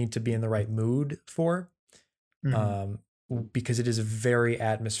 that I need to be in the right mood for, because it is a very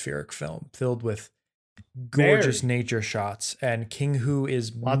atmospheric film filled with gorgeous nature shots, and King Hu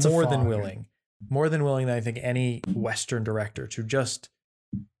is more than willing than I think any Western director to just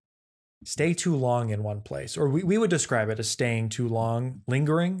stay too long in one place, or we would describe it as staying too long,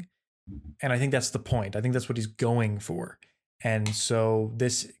 lingering. And I think that's the point. I think that's what he's going for. And so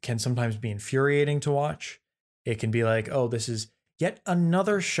this can sometimes be infuriating to watch. It can be like, oh, this is yet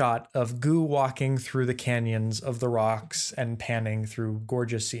another shot of Gu walking through the canyons of the rocks and panning through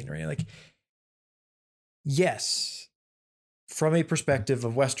gorgeous scenery. Like, yes, from a perspective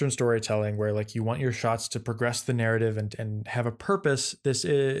of Western storytelling, where like you want your shots to progress the narrative and have a purpose, this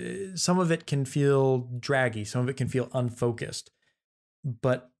is, some of it can feel draggy, some of it can feel unfocused.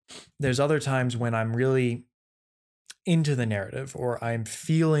 But there's other times when I'm really into the narrative, or I'm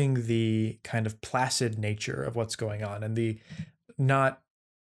feeling the kind of placid nature of what's going on, and the not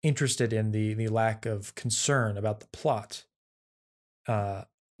interested in the lack of concern about the plot.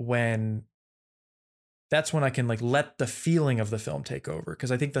 That's when I can like let the feeling of the film take over.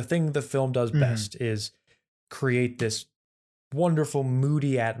 Because I think the thing the film does best is create this wonderful,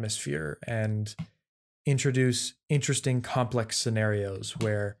 moody atmosphere and introduce interesting, complex scenarios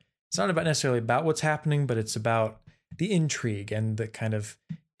where it's not necessarily about what's happening, but it's about the intrigue and the kind of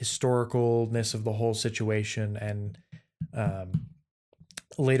historicalness of the whole situation. And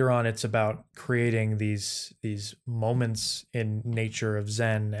later on, it's about creating these moments in nature of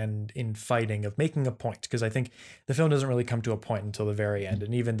Zen and in fighting, of making a point. Because I think the film doesn't really come to a point until the very end.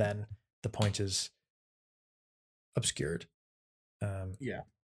 And even then, the point is obscured.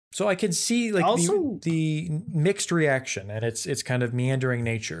 So I can see like also the mixed reaction, and it's kind of meandering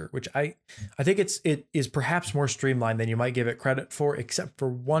nature, which I think it is perhaps more streamlined than you might give it credit for, except for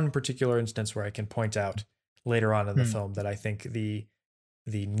one particular instance where I can point out later on in the film that I think the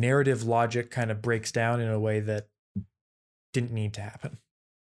narrative logic kind of breaks down in a way that didn't need to happen.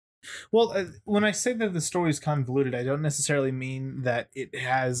 Well, when I say that the story is convoluted, I don't necessarily mean that it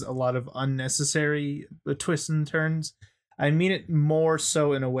has a lot of unnecessary twists and turns. I mean it more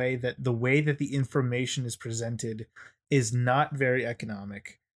so in a way that the information is presented is not very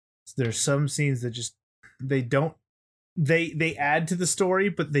economic. So there's some scenes that just they add to the story,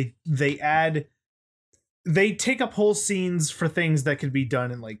 but they take up whole scenes for things that could be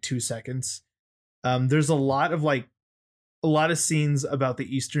done in like 2 seconds. There's a lot of scenes about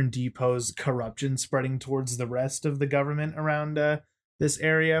the Eastern Depot's corruption spreading towards the rest of the government around this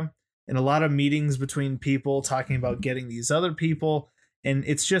area, and a lot of meetings between people talking about getting these other people. And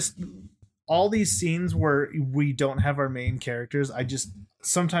it's just all these scenes where we don't have our main characters.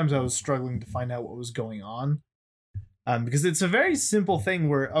 Sometimes I was struggling to find out what was going on. Because it's a very simple thing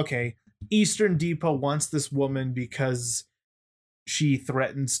where, okay, Eastern Depot wants this woman because she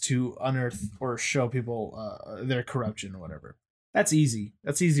threatens to unearth or show people their corruption or whatever. That's easy.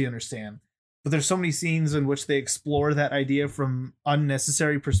 That's easy to understand. But there's so many scenes in which they explore that idea from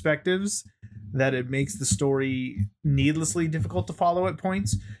unnecessary perspectives that it makes the story needlessly difficult to follow at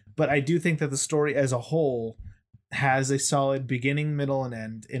points. But I do think that the story as a whole has a solid beginning, middle, and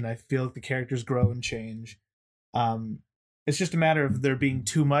end, and I feel like the characters grow and change. It's just a matter of there being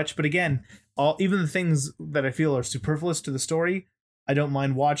too much. But again, even the things that I feel are superfluous to the story, I don't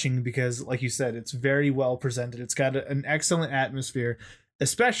mind watching because, like you said, it's very well presented. It's got an excellent atmosphere,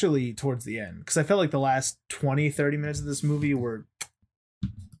 especially towards the end, because I felt like the last 20-30 minutes of this movie were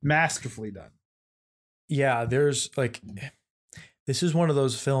masterfully done. Yeah, there's like, this is one of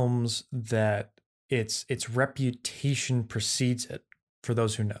those films that its reputation precedes it, for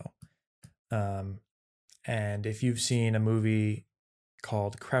those who know. And if you've seen a movie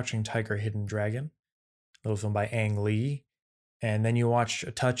called Crouching Tiger, Hidden Dragon, a little film by Ang Lee, and then you watch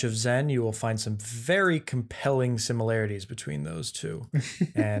A Touch of Zen, you will find some very compelling similarities between those two.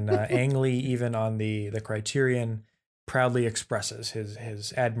 And Ang Lee, even on the Criterion, proudly expresses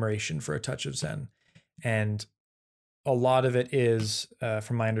his admiration for A Touch of Zen. And a lot of it is,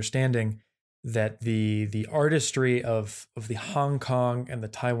 from my understanding, that the artistry of the Hong Kong and the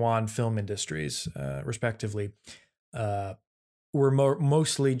Taiwan film industries, respectively, were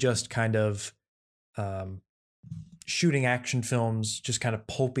mostly just kind of shooting action films, just kind of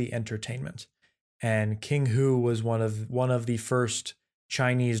pulpy entertainment. And King Hu was one of the first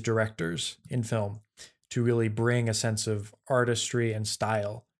Chinese directors in film to really bring a sense of artistry and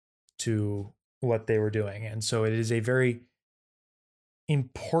style to what they were doing. And so it is a very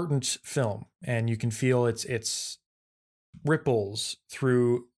important film, and you can feel its ripples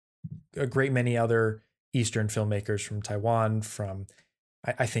through a great many other Eastern filmmakers from Taiwan.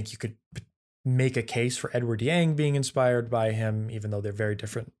 I think you could make a case for Edward Yang being inspired by him, even though they're very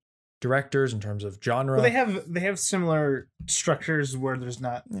different directors in terms of genre. Well, they have similar structures where there's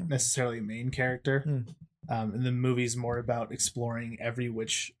not necessarily a main character. And the movie's more about exploring every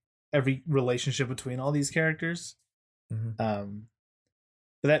relationship between all these characters. Mm-hmm.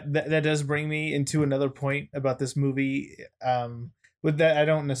 But that does bring me into another point about this movie. With that, I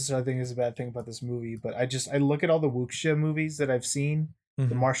don't necessarily think is a bad thing about this movie, but I look at all the wuxia movies that I've seen, mm-hmm.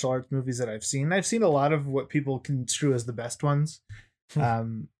 the martial arts movies that I've seen. I've seen a lot of what people construe as the best ones.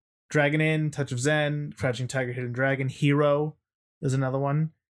 Dragon Inn, Touch of Zen, Crouching Tiger, Hidden Dragon, Hero is another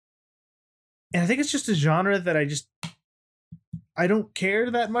one. And I think it's just a genre that I don't care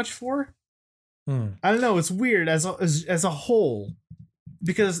that much for. I don't know. It's weird as a whole,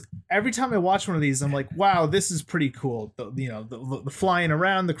 because every time I watch one of these, I'm like, wow, this is pretty cool. The flying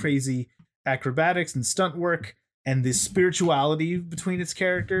around, the crazy acrobatics and stunt work, and the spirituality between its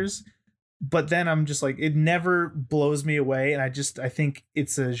characters. But then I'm just like, it never blows me away. And I think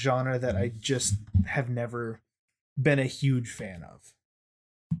it's a genre that I just have never been a huge fan of.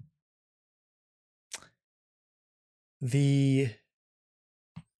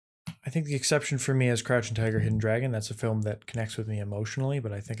 I think the exception for me is Crouching Tiger, Hidden Dragon. That's a film that connects with me emotionally,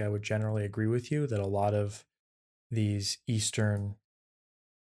 but I think I would generally agree with you that a lot of these Eastern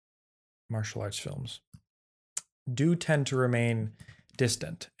martial arts films do tend to remain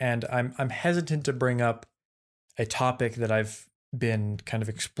distant. And I'm hesitant to bring up a topic that I've been kind of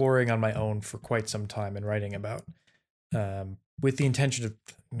exploring on my own for quite some time and writing about, with the intention of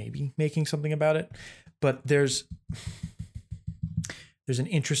maybe making something about it. But there's an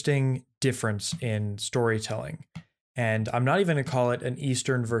interesting difference in storytelling. And I'm not even going to call it an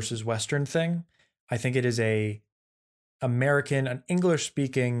Eastern versus Western thing. I think it is an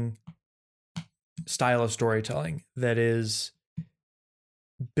English-speaking style of storytelling that is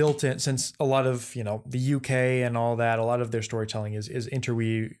built in, since a lot of, the UK and all that, a lot of their storytelling is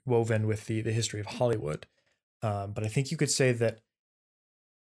interwoven with the history of Hollywood. But I think you could say that,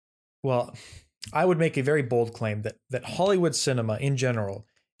 well, I would make a very bold claim that Hollywood cinema in general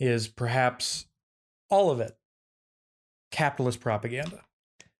is perhaps all of it capitalist propaganda.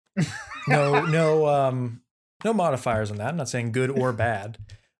 No modifiers on that. I'm not saying good or bad,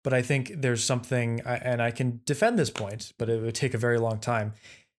 but I think there's something, and I can defend this point, but it would take a very long time.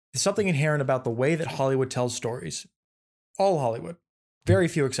 There's something inherent about the way that Hollywood tells stories, all Hollywood, very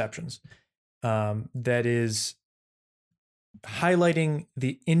few exceptions, that is highlighting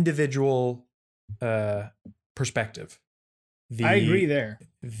the individual perspective. I agree there.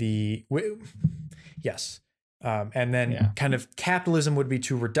 Yes. And then kind of capitalism would be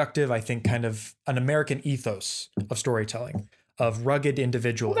too reductive. I think kind of an American ethos of storytelling, of rugged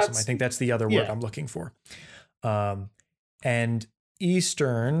individualism. I think that's the other word I'm looking for. And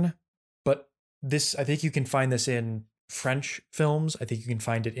Eastern, but this, I think you can find this in French films. I think you can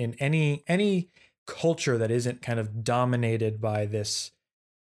find it in any culture that isn't kind of dominated by this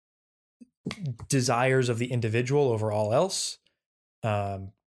desires of the individual over all else,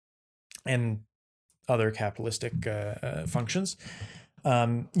 and other capitalistic functions.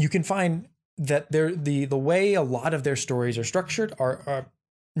 You can find that the way a lot of their stories are structured are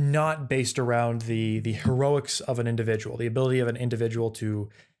not based around the heroics of an individual, the ability of an individual to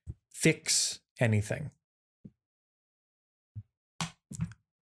fix anything.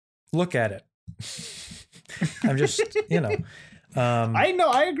 Look at it. I'm just, I know,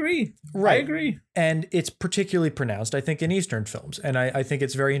 I agree. Right. I agree. And it's particularly pronounced, I think, in Eastern films. And I think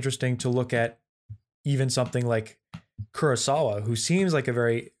it's very interesting to look at even something like Kurosawa, who seems like a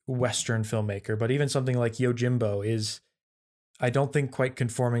very Western filmmaker, but even something like Yojimbo is, I don't think, quite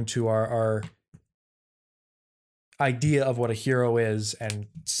conforming to our idea of what a hero is and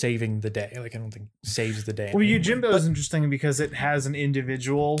saving the day. Like, I don't think saves the day. Well, Yojimbo is interesting because it has an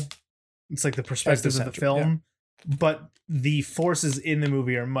individual. It's like the perspective of the film, but the forces in the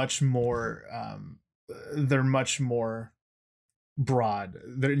movie are much more. They're much more broad.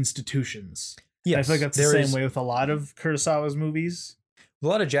 They're institutions. Yes, I feel like that's the same way with a lot of Kurosawa's movies. A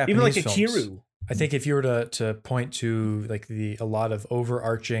lot of Japanese even like films. Akiru. I think if you were to point to like a lot of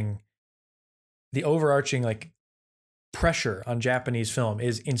overarching like pressure on Japanese film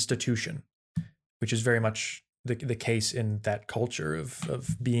is institution, which is very much the case in that culture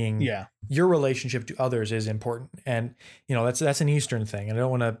of being, your relationship to others is important. And, that's an Eastern thing. And I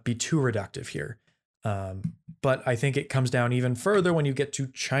don't want to be too reductive here. But I think it comes down even further when you get to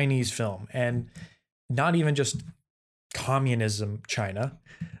Chinese film, and not even just communism China,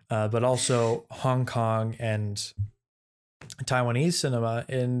 but also Hong Kong and Taiwanese cinema,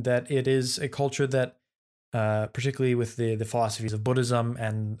 in that it is a culture that, particularly with the philosophies of Buddhism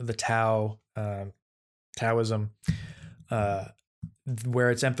and the Taoism,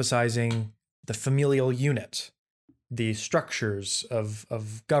 where it's emphasizing the familial unit, the structures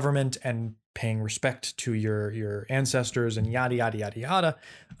of government, and paying respect to your ancestors, and yada, yada, yada, yada.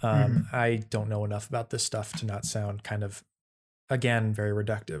 I don't know enough about this stuff to not sound kind of, again, very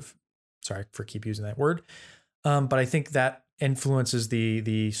reductive. Sorry for keep using that word. But I think that influences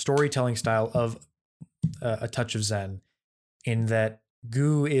the storytelling style of A Touch of Zen, in that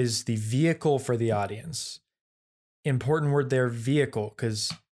Gu is the vehicle for the audience. Important word there, vehicle,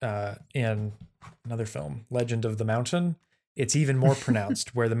 because in another film, Legend of the Mountain, it's even more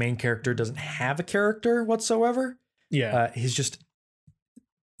pronounced, where the main character doesn't have a character whatsoever. Yeah. He's just,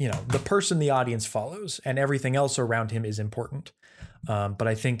 the person the audience follows, and everything else around him is important. But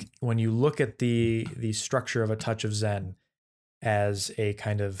I think when you look at the structure of A Touch of Zen as a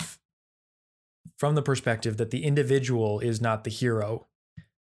kind of, from the perspective that the individual is not the hero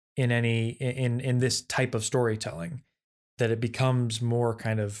in this type of storytelling, that it becomes more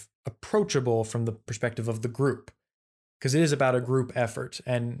kind of approachable from the perspective of the group, because it is about a group effort.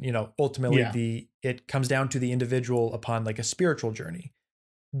 And, ultimately it comes down to the individual upon like a spiritual journey.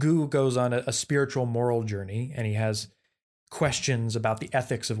 Gu goes on a spiritual moral journey, and he has questions about the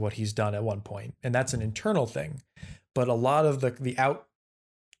ethics of what he's done at one point. And that's an internal thing. But a lot of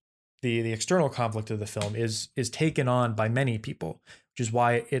the external conflict of the film is taken on by many people, which is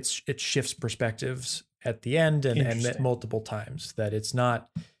why it shifts perspectives at the end and multiple times. That it's not,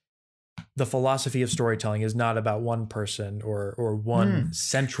 the philosophy of storytelling is not about one person or one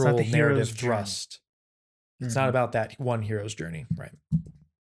central narrative thrust. It's not about that one hero's journey, right?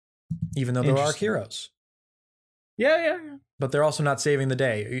 Even though there are heroes. Yeah. But they're also not saving the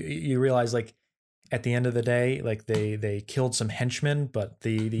day. You realize, like, at the end of the day, like they killed some henchmen, but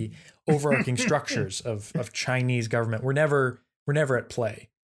the overarching structures of Chinese government were never at play.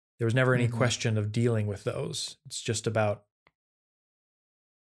 There was never any question of dealing with those. It's just about,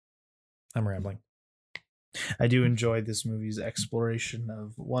 I'm rambling. I do enjoy this movie's exploration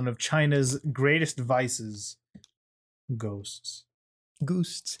of one of China's greatest vices, ghosts.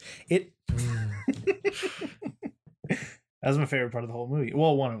 Ghosts. That was my favorite part of the whole movie.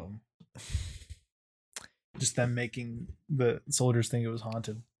 Well, one of them. Just them making the soldiers think it was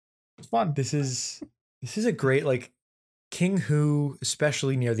haunted. It's fun. This is a great, like, King Hu,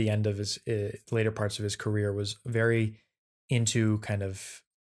 especially near the end of his later parts of his career, was very into kind of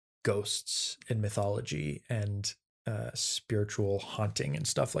ghosts and mythology and spiritual haunting and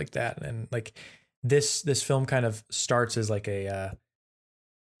stuff like that. And like this film kind of starts as like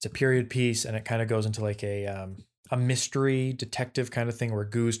it's a period piece, and it kind of goes into like a mystery detective kind of thing, where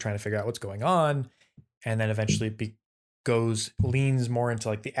Gu's trying to figure out what's going on, and then eventually leans more into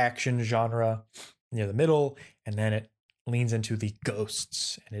like the action genre, near the middle, and then it leans into the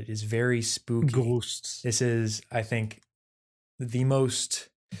ghosts, and it is very spooky. Ghosts. This is, I think, the most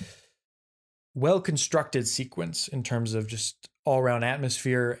well-constructed sequence in terms of just all-around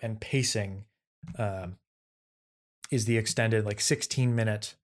atmosphere and pacing. Is the extended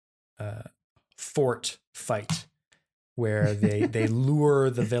 16-minute fort fight where they lure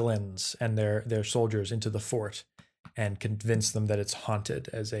the villains and their soldiers into the fort and convince them that it's haunted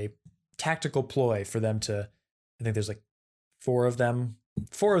as a tactical ploy for them to, I think there's four of them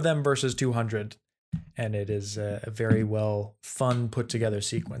versus 200. And it is a very well fun put together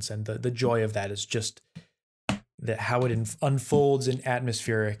sequence. And the joy of that is just that how it unfolds in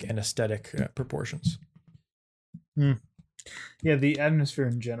atmospheric and aesthetic proportions. Yeah, the atmosphere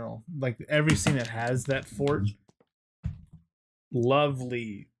in general, every scene that has that fort,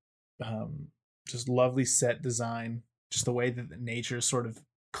 lovely, just lovely set design, just the way that the nature is sort of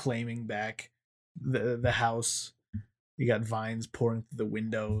claiming back the house. You got vines pouring through the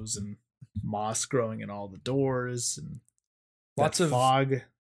windows and moss growing in all the doors and lots of fog.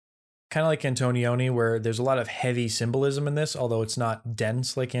 Kind of like Antonioni, where there's a lot of heavy symbolism in this, although it's not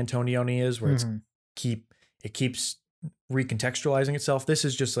dense like Antonioni is, where it keeps recontextualizing itself. This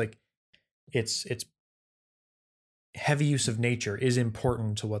is just it's heavy use of nature is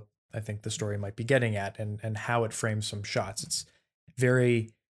important to what I think the story might be getting at, and how it frames some shots. It's very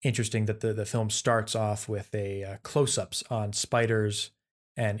interesting that the film starts off with a close-ups on spiders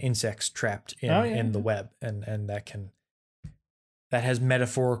and insects trapped in the web, and that has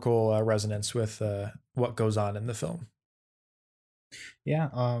metaphorical resonance with what goes on in the film. Yeah.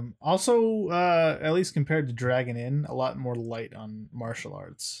 Also, at least compared to Dragon Inn, a lot more light on martial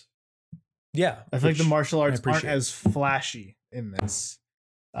arts. Yeah, I feel like the martial arts aren't as flashy in this,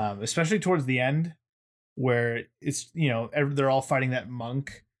 especially towards the end, where it's they're all fighting that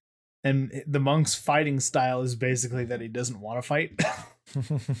monk, and the monk's fighting style is basically that he doesn't want to fight.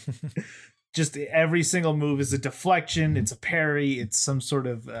 Just every single move is a deflection, it's a parry, it's some sort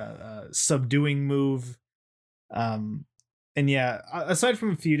of subduing move. And yeah, aside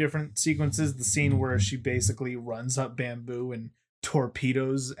from a few different sequences, the scene where she basically runs up bamboo and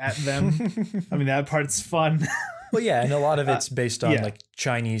torpedoes at them, I mean, that part's fun. Well, yeah, and a lot of it's based on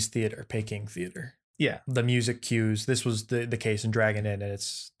Chinese theater, Peking theater. Yeah, the music cues. This was the case in Dragon Inn, and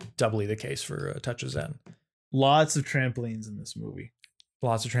it's doubly the case for Touch of Zen. Lots of trampolines in this movie.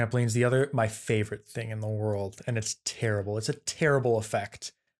 Lots of trampolines. My favorite thing in the world, and it's terrible. It's a terrible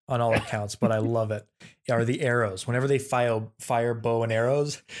effect on all accounts, but I love it, are the arrows. Whenever they fire bow and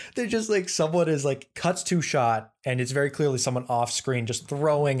arrows, they're just someone is cuts to shot, and it's very clearly someone off screen just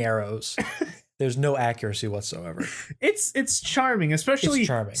throwing arrows. There's no accuracy whatsoever. It's charming, especially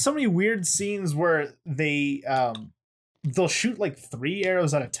so many weird scenes where they'll shoot 3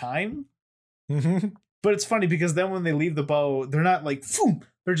 arrows at a time. Mm-hmm. But it's funny because then when they leave the bow, they're not Phoom!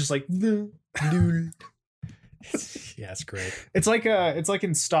 They're just Yeah, it's great. It's like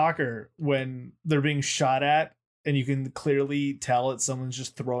in Stalker when they're being shot at, and you can clearly tell that someone's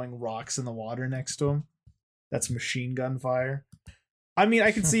just throwing rocks in the water next to them. That's machine gun fire. I mean,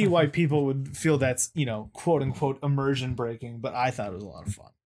 I can see why people would feel that's, quote unquote immersion breaking, but I thought it was a lot of fun.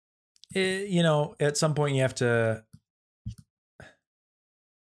 At some point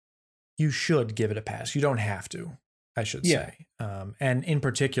you should give it a pass. You don't have to, I should say. And in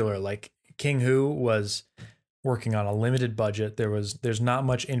particular, King Hu was working on a limited budget. There's not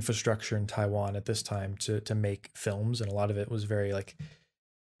much infrastructure in Taiwan at this time to make films, and a lot of it was very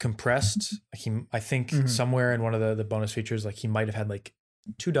compressed. I think somewhere in one of the bonus features, he might have had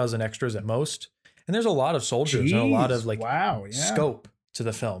 24 extras at most. And there's a lot of soldiers and a lot of scope to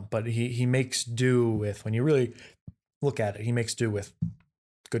the film, but he makes do with, when you really look at it, he makes do with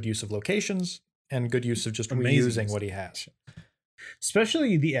good use of locations and good use of just reusing what he has.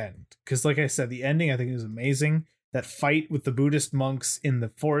 Especially the end, because like I said, the ending I think is amazing. That fight with the Buddhist monks in the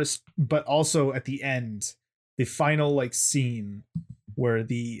forest, but also at the end, the final scene where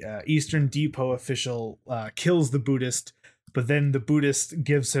the Eastern Depot official kills the Buddhist, but then the Buddhist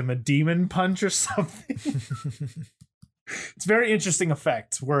gives him a demon punch or something. It's a very interesting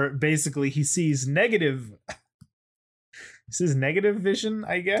effect where basically he sees negative vision,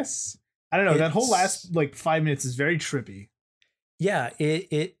 I guess. I don't know. That whole last 5 minutes is very trippy. Yeah,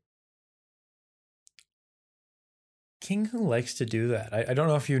 King Hu likes to do that. I don't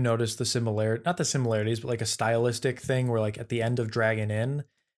know if you noticed not the similarities, but a stylistic thing where at the end of Dragon Inn,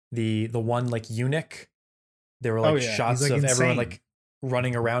 the one eunuch, there were shots of insane. Everyone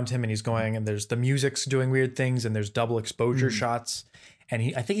running around him, and he's going, and there's the music's doing weird things, and there's double exposure shots,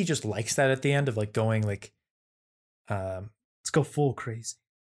 and I think he just likes that at the end of going let's go full crazy.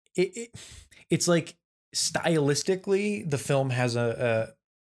 it's like stylistically the film has an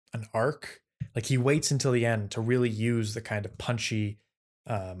arc. Like he waits until the end to really use the kind of punchy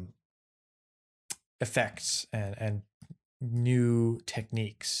effects and new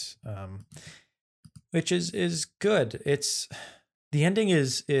techniques, which is good. It's the ending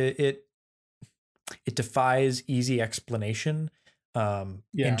is it defies easy explanation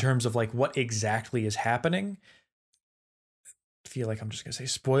in terms of like what exactly is happening. I feel like I'm just gonna say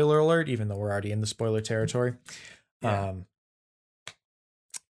spoiler alert, even though we're already in the spoiler territory. Yeah.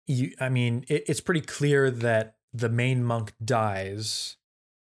 It's pretty clear that the main monk dies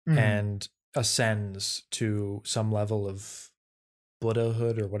and ascends to some level of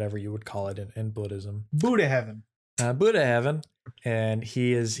Buddhahood or whatever you would call it in Buddhism. Buddha heaven. Buddha heaven. And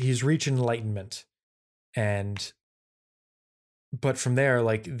he's reached enlightenment. But from there,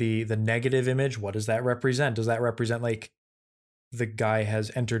 like the negative image, what does that represent? Does that represent like the guy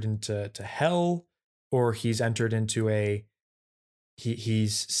has entered into hell, or he's entered into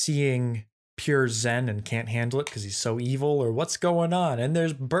he's seeing pure Zen and can't handle it because he's so evil, or what's going on? And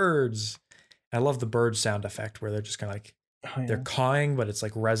there's birds. I love the bird sound effect where they're just kind of like, they're cawing, but it's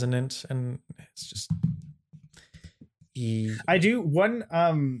like resonant, and it's just. I do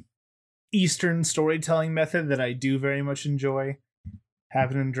one Eastern storytelling method that I do very much enjoy.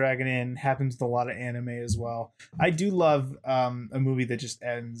 Happened in Dragon Inn, happens with a lot of anime as well. I do love a movie that just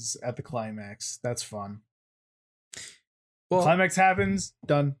ends at the climax. That's fun. Well, climax happens,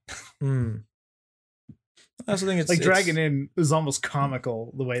 done. I also think it's like Dragon Inn is almost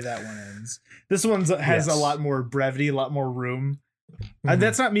comical the way that one ends. This one has a lot more brevity, a lot more room.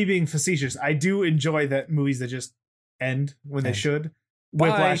 That's not me being facetious. I do enjoy that movies that just end when they should. Bye.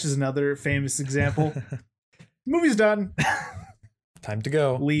 Whiplash is another famous example. Movie's done. Time to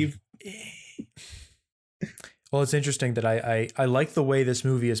go. Leave. Well, it's interesting that I like the way this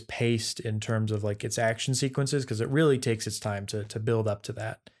movie is paced in terms of like its action sequences, because it really takes its time to build up to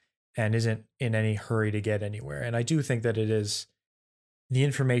that and isn't in any hurry to get anywhere. And I do think that the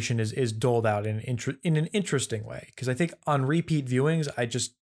information is doled out in an interesting way, because I think on repeat viewings, I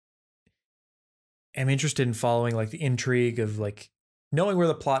just am interested in following like the intrigue of like knowing where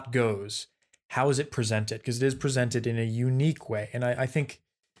the plot goes. How is it presented? Because it is presented in a unique way. And I think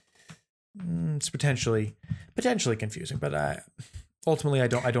it's potentially confusing, but ultimately I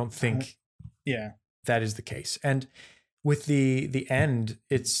don't think that is the case. And with the end,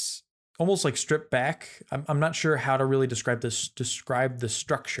 it's almost like stripped back. I'm not sure how to really describe the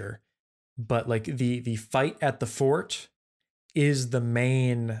structure, but like the fight at the fort is the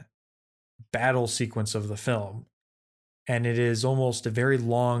main battle sequence of the film. And it is almost a very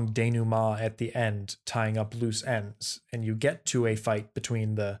long denouement at the end, tying up loose ends. And you get to a fight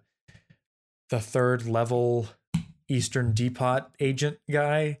between the third level Eastern Depot agent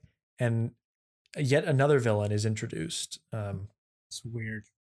guy, and yet another villain is introduced. It's weird.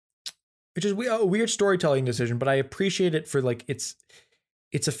 Which is a weird storytelling decision, but I appreciate it for like it's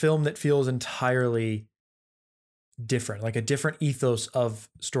a film that feels entirely different, like a different ethos of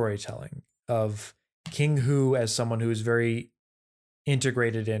storytelling, of King Hu as someone who is very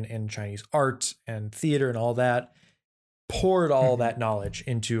integrated in Chinese art and theater and all that, poured all that knowledge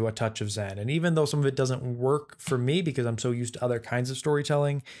into a touch of Zen. And even though some of it doesn't work for me because I'm so used to other kinds of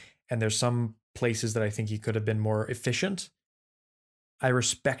storytelling, and there's some places that I think he could have been more efficient, I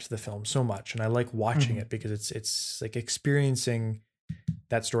respect the film so much, and I like watching it because it's like experiencing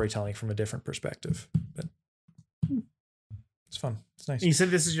that storytelling from a different perspective. But it's fun. It's nice. You said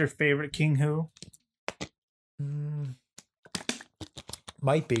this is your favorite King Hu?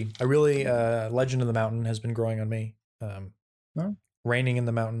 Might be. I really Legend of the Mountain has been growing on me. Raining in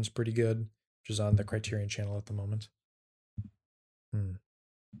the Mountain's pretty good, which is on the Criterion Channel at the moment. Did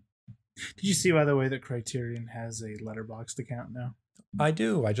you see, by the way, that Criterion has a Letterboxd account now? I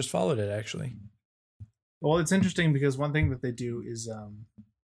do. I just followed it, actually. Well, it's interesting because one thing that they do is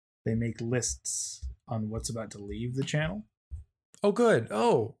they make lists on what's about to leave the channel. Oh, good.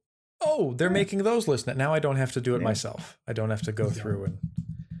 Oh, they're making those lists. Now I don't have to do it myself. I don't have to go through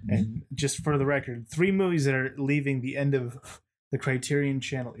and just for the record, 3 movies that are leaving the end of the Criterion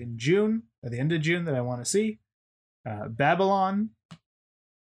Channel in June, at the end of June, that I want to see. Babylon,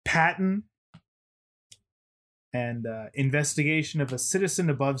 Patton, and Investigation of a Citizen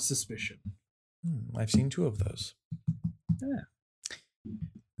Above Suspicion. I've seen 2 of those. Yeah.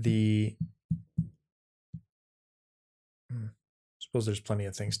 I suppose there's plenty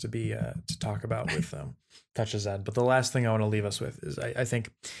of things to be to talk about with Touch of Zen, but the last thing I want to leave us with is I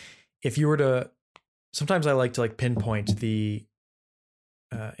think if you were to, sometimes I like to like pinpoint the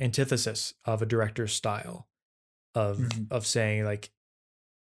antithesis of a director's style of saying like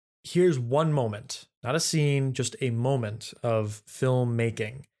here's one moment, not a scene, just a moment of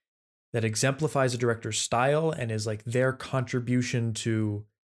filmmaking that exemplifies a director's style and is like their contribution to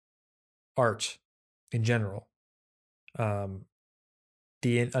art in general. An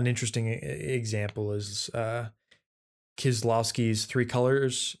interesting example is Kieslowski's Three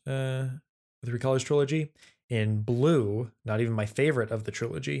Colors trilogy. In Blue, not even my favorite of the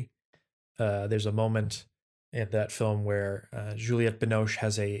trilogy, there's a moment in that film where Juliette Binoche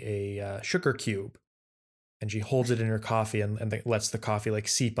has a sugar cube, and she holds it in her coffee and lets the coffee like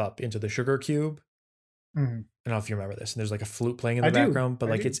seep up into the sugar cube. Mm-hmm. I don't know if you remember this. And there's like a flute playing in the background, but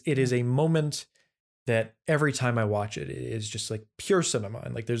like it is a moment that every time I watch it, it is just like pure cinema.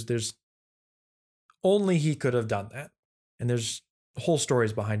 And like there's only he could have done that. And there's whole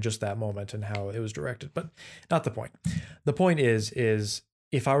stories behind just that moment and how it was directed, but not the point. The point is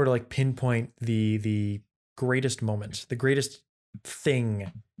if I were to like pinpoint the greatest moment, the greatest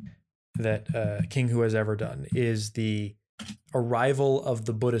thing that King Hu has ever done is the arrival of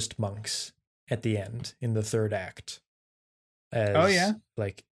the Buddhist monks at the end in the third act.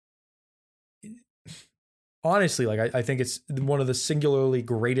 Like, honestly, like I think it's one of the singularly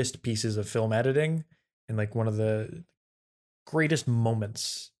greatest pieces of film editing and like one of the greatest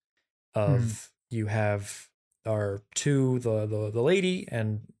moments of you have our two, the lady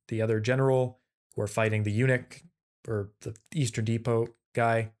and the other general who are fighting the eunuch or the Eastern Depot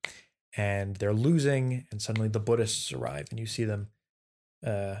guy, and they're losing, and suddenly the Buddhists arrive and you see them.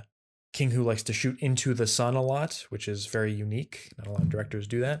 King Hu likes to shoot into the sun a lot, which is very unique. Not a lot of directors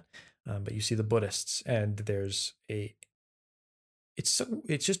do that. But you see the Buddhists, and there's it's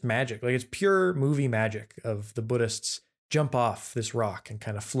just magic. Like, it's pure movie magic of the Buddhists jump off this rock and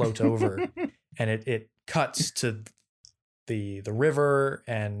kind of float over, and it cuts to the river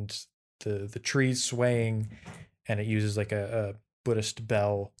and the trees swaying, and it uses like a Buddhist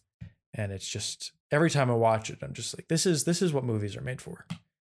bell, and it's just, every time I watch it, I'm just like, this is what movies are made for.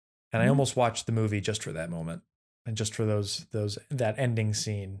 And I almost watched the movie just for that moment and just for that ending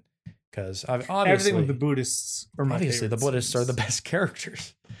scene, because obviously everything with the Buddhists are my obviously the Buddhists scenes. are the best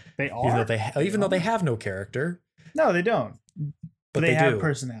characters. They are, even though they have no character. No, they don't. But they have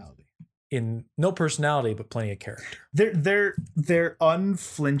personality. In no personality, but plenty of character. Their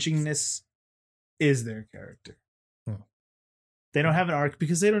unflinchingness is their character. They don't have an arc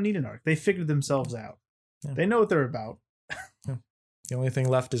because they don't need an arc. They figured themselves out. Yeah. They know what they're about. The only thing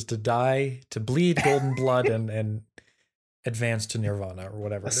left is to die, to bleed golden blood, and advance to nirvana or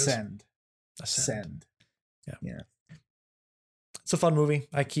whatever Ascend. It is. Ascend. Yeah. It's a fun movie.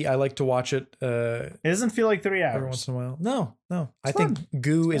 I like to watch it. It doesn't feel like 3 hours. Every once in a while. No. I think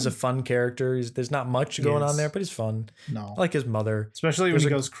Gu is a fun character. There's not much going on there, but he's fun. No. I like his mother. Especially when he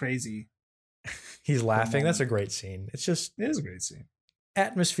goes crazy. He's laughing. That's a great scene. It is a great scene.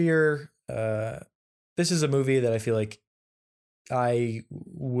 Atmosphere. This is a movie that I feel like I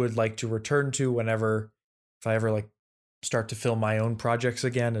would like to return to whenever, if I ever like start to film my own projects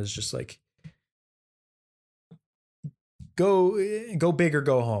again, is just like go big or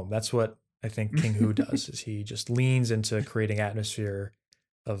go home. That's what I think King Hu does, is he just leans into creating atmosphere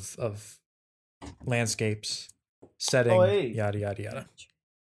of landscapes, setting, yada yada yada.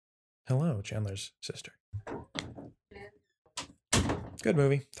 Hello, Chandler's sister. Good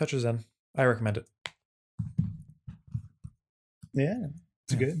movie. Touches Zen. I recommend it. Yeah,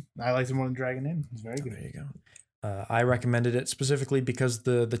 it's good. I liked it more than Dragon Inn. It's very good. There you go. I recommended it specifically because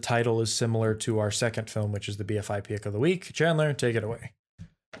the title is similar to our second film, which is the BFI pick of the week. Chandler, take it away.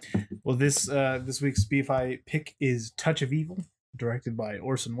 Well, this week's BFI pick is Touch of Evil, directed by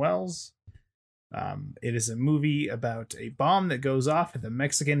Orson Welles. It is a movie about a bomb that goes off at the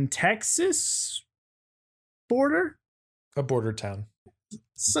Mexican-Texas border. A border town.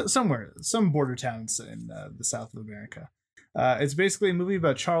 Somewhere, some border towns in the south of America. It's basically a movie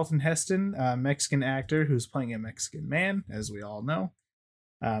about Charlton Heston, a Mexican actor who's playing a Mexican man, as we all know,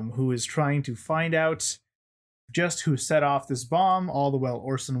 who is trying to find out just who set off this bomb, all the while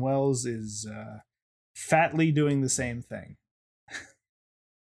Orson Welles is fatly doing the same thing.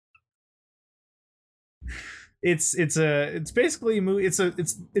 It's basically a movie. It's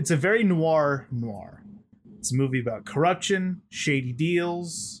a very noir. It's a movie about corruption, shady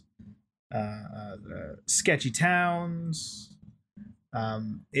deals, sketchy towns.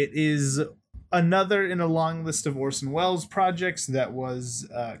 It is another in a long list of Orson Welles projects that was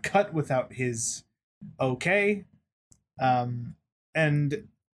cut without his okay. And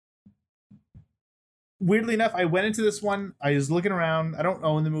weirdly enough, I went into this one, I was looking around. I don't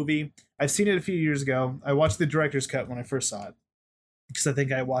own the movie. I've seen it a few years ago. I watched the director's cut when I first saw it, because I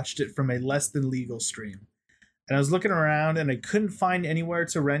think I watched it from a less than legal stream. And I was looking around and I couldn't find anywhere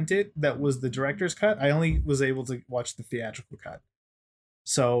to rent it that was the director's cut. I only was able to watch the theatrical cut.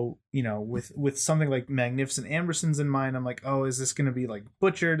 So, you know, with something like Magnificent Ambersons in mind, I'm like, oh, is this going to be like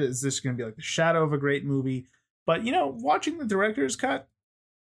butchered? Is this going to be like the shadow of a great movie? But, you know, watching the director's cut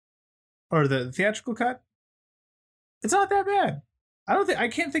or the theatrical cut, it's not that bad. I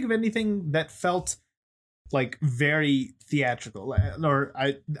can't think of anything that felt like very theatrical, or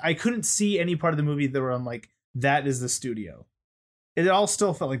I couldn't see any part of the movie that where I'm like, that is the studio. It all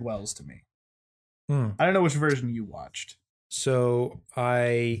still felt like Welles to me. I don't know which version you watched. So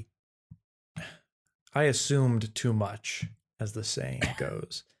I assumed too much, as the saying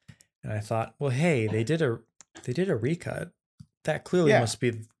goes, and I thought, well, hey, they did a recut. That clearly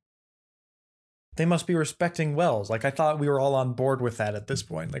they must be respecting Welles. Like, I thought we were all on board with that at this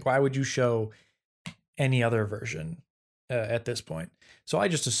point. Like, why would you show any other version at this point? So I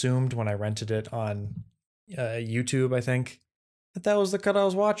just assumed when I rented it on YouTube, I think, that was the cut I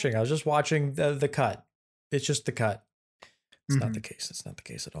was watching. I was just watching the cut. It's just the cut. It's not the case. It's not the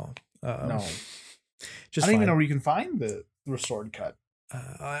case at all. No. Just I don't even know where you can find the restored cut.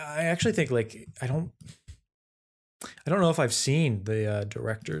 I actually think, like, I don't know if I've seen the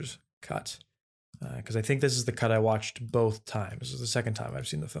director's cut, because I think this is the cut I watched both times. This is the second time I've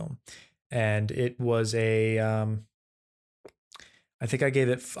seen the film, and it was I think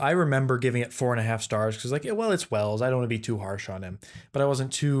I remember giving it 4.5 stars because, like, well, it's Welles. I don't want to be too harsh on him, but I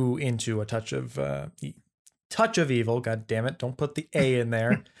wasn't too into a touch of evil. God damn it! Don't put the A in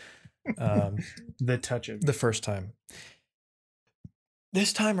there. The touch of the first time.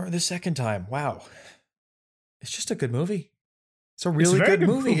 This time or the second time? Wow, it's just a good movie. It's a really good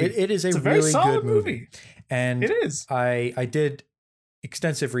movie. It is a really good movie, and it is. I did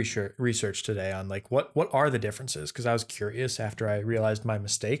extensive research today on, like, what are the differences, because I was curious after I realized my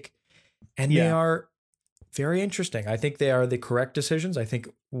mistake, and they are very interesting. I think they are the correct decisions. I think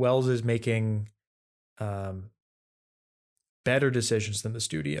Welles is making better decisions than the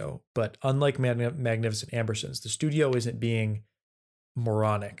studio, but unlike Magnificent Ambersons, the studio isn't being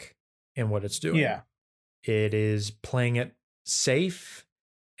moronic in what it's doing. Yeah, it is playing it safe,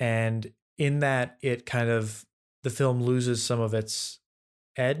 and in that, it kind of, the film loses some of its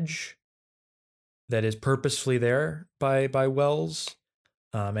edge that is purposefully there by Welles.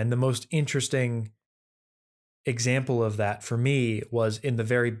 And the most interesting example of that for me was in the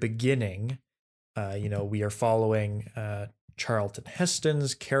very beginning. We are following Charlton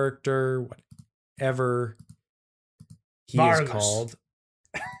Heston's character, whatever he Vargas. is called.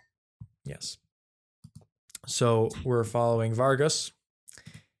 Yes. So we're following Vargas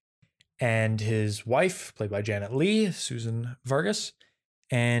and his wife, played by Janet Leigh, Susan Vargas.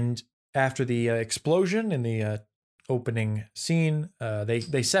 And after the explosion in the opening scene,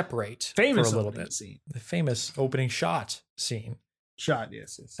 they separate for a little bit. Scene. The famous opening shot scene.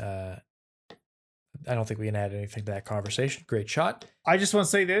 Yes. I don't think we can add anything to that conversation. Great shot. I just want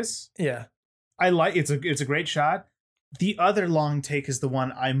to say this. Yeah. I like it's a great shot. The other long take is the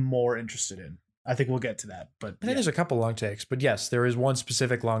one I'm more interested in. I think we'll get to that, but I think there's a couple long takes, but yes, there is one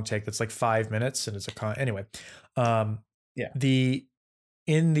specific long take that's like 5 minutes, and it's anyway.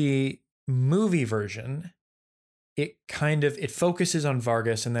 In the movie version, it focuses on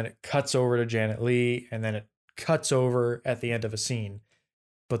Vargas, and then it cuts over to Janet Leigh, and then it cuts over at the end of a scene.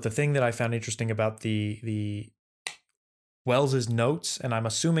 But the thing that I found interesting about the Welles's notes, and I'm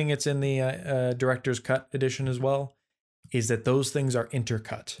assuming it's in the director's cut edition as well, is that those things are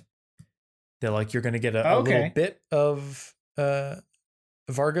intercut. They're like, you're going to get a little bit of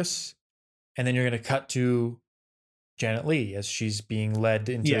Vargas, and then you're going to cut to Janet Leigh as she's being led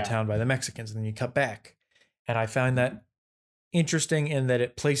into the town by the Mexicans, and then you cut back. And I find that interesting in that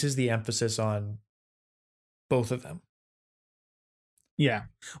it places the emphasis on both of them. Yeah.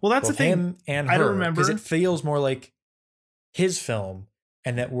 Well, that's both the thing. Him and her, I don't remember, because it feels more like his film,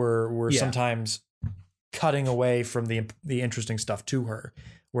 and that we're sometimes cutting away from the interesting stuff to her,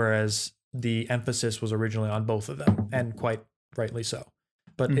 whereas the emphasis was originally on both of them, and quite rightly so.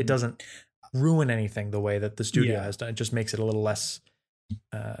 But it doesn't ruin anything the way that the studio has done. It just makes it a little less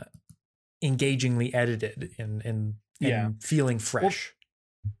engagingly edited and feeling fresh.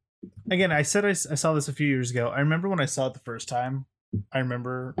 Well, again, I said I saw this a few years ago. I remember when I saw it the first time, I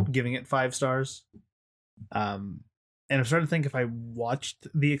remember giving it 5 stars. And I'm starting to think if I watched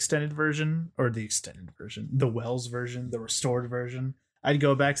the extended version, the Welles version, the restored version, I'd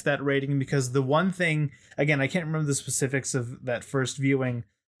go back to that rating, because the one thing, again, I can't remember the specifics of that first viewing,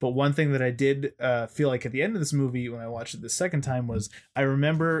 but one thing that I did feel like at the end of this movie when I watched it the second time was I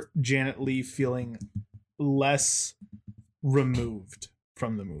remember Janet Leigh feeling less removed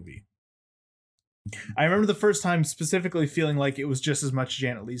from the movie. I remember the first time specifically feeling like it was just as much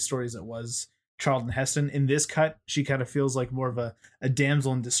Janet Leigh's story as it was Charlton Heston. In this cut, she kind of feels like more of a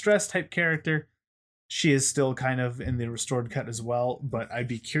damsel in distress type character. She is still kind of in the restored cut as well, but I'd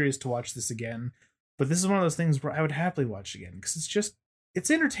be curious to watch this again. But this is one of those things where I would happily watch again because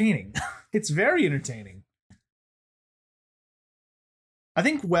it's entertaining. It's very entertaining. I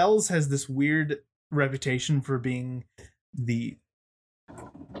think Wells has this weird reputation for being the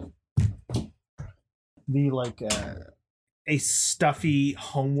like a stuffy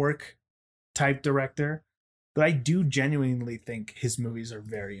homework type director, but I do genuinely think his movies are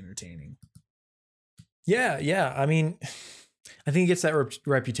very entertaining. Yeah. I mean, I think he gets that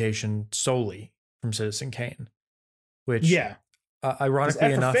reputation solely from Citizen Kane, which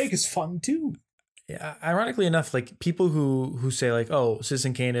ironically enough, Fake is fun too. Yeah, ironically enough, like people who say like, oh,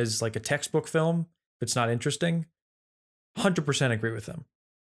 Citizen Kane is like a textbook film, it's not interesting. 100% agree with them.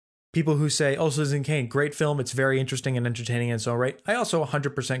 People who say, oh, Citizen Kane, great film, it's very interesting and entertaining and so right. I also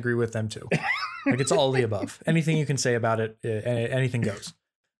 100% agree with them too. Like it's all the above. Anything you can say about it, anything goes.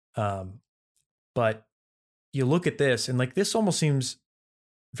 But you look at this and like this almost seems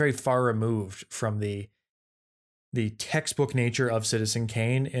very far removed from the textbook nature of Citizen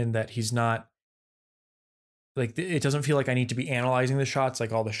Kane in that he's not like, it doesn't feel like I need to be analyzing the shots.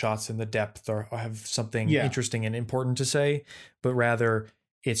 Like all the shots in the depth or have something interesting and important to say, but rather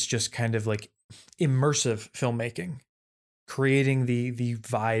it's just kind of like immersive filmmaking, creating the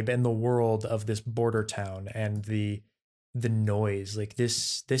vibe and the world of this border town and the noise. Like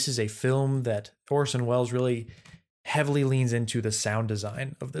this is a film that Orson Welles really heavily leans into the sound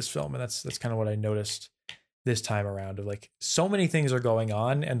design of this film. And that's kind of what I noticed this time around, of like so many things are going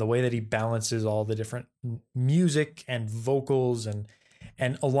on and the way that he balances all the different music and vocals and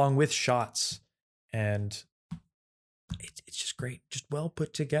along with shots, and it's just great, just well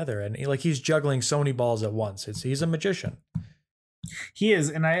put together. And he's juggling so many balls at once. He's a magician. He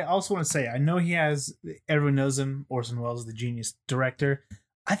is. And I also want to say, I know everyone knows him, Orson Welles, the genius director.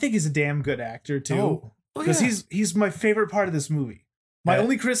 I think he's a damn good actor too, because he's my favorite part of this movie. My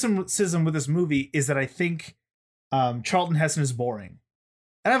only criticism with this movie is that I think Charlton Heston is boring.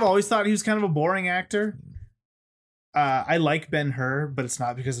 And I've always thought he was kind of a boring actor. I like Ben-Hur, but it's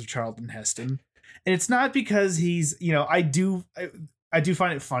not because of Charlton Heston. And it's not because he's, I do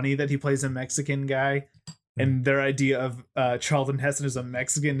find it funny that he plays a Mexican guy. And their idea of Charlton Heston as a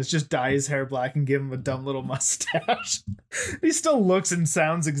Mexican is just dye his hair black and give him a dumb little mustache. He still looks and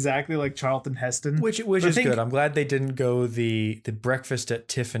sounds exactly like Charlton Heston, which is good. I'm glad they didn't go the Breakfast at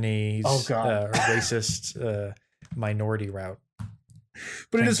Tiffany's racist minority route.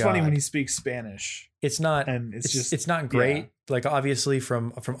 But it is funny when he speaks Spanish. It's not, and it's not great. Yeah. Like obviously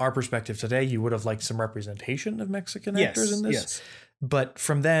from our perspective today, you would have liked some representation of Mexican actors in this. Yes. But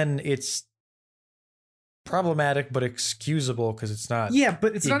from then it's problematic but excusable because it's not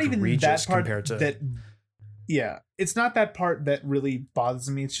but it's not even that part it's not that part that really bothers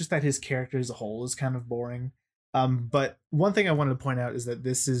me. It's just that his character as a whole is kind of boring. But one thing I wanted to point out is that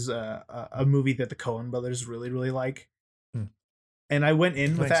this is a movie that the Coen brothers really, really like. And I went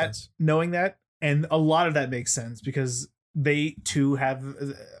in with that knowing that, and a lot of that makes sense because they too have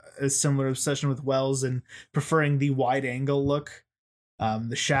a similar obsession with Welles and preferring the wide angle look.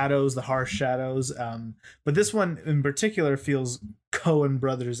 The shadows, the harsh shadows. But this one in particular feels Coen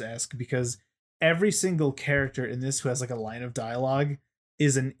Brothers-esque because every single character in this who has like a line of dialogue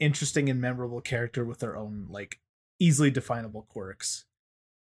is an interesting and memorable character with their own like easily definable quirks.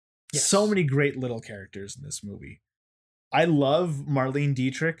 Yes. So many great little characters in this movie. I love Marlene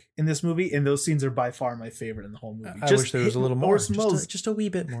Dietrich in this movie, and those scenes are by far my favorite in the whole movie. I wish there was a little more, just a wee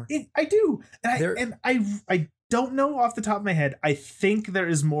bit more. I do, and I don't know off the top of my head. I think there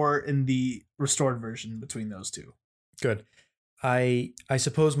is more in the restored version between those two. Good. I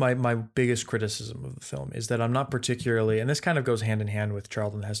suppose my biggest criticism of the film is that I'm not particularly, and this kind of goes hand in hand with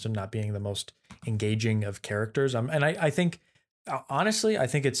Charlton Heston not being the most engaging of characters. I think. Honestly, I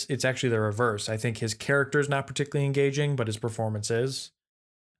think it's actually the reverse. I think his character is not particularly engaging, but his performance is.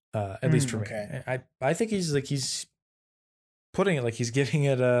 At least for me, I think he's putting it like he's giving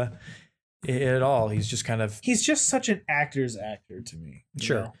it it all. He's just such an actor's actor to me.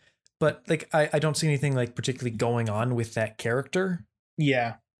 Sure, know? But like I don't see anything like particularly going on with that character.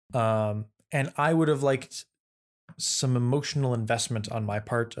 Yeah. And I would have liked some emotional investment on my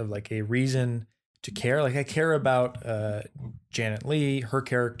part of like a reason to care. Like I care about Janet Leigh, her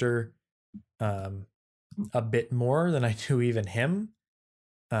character, a bit more than I do even him.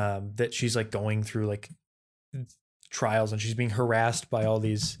 That she's like going through like trials and she's being harassed by all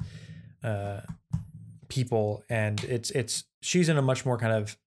these people, and she's in a much more kind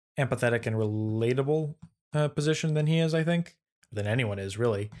of empathetic and relatable position than he is, I think, than anyone is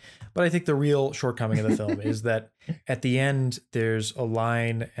really. But I think the real shortcoming of the film is that at the end there's a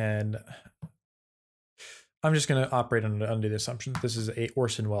line, and I'm just going to operate under the assumption that this is a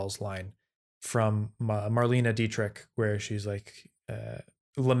Orson Welles line from Marlene Dietrich, where she's like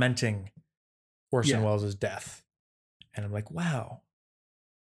lamenting Orson Welles' death. And I'm like, wow,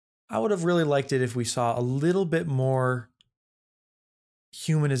 I would have really liked it if we saw a little bit more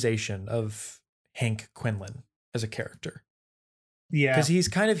humanization of Hank Quinlan as a character. Yeah.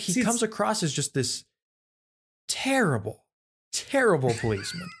 Because he comes across as just this terrible, terrible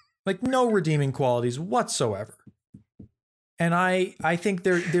policeman. Like no redeeming qualities whatsoever. And I think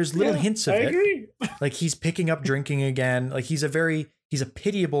there's little hints of it. Agree. Like he's picking up drinking again. Like he's a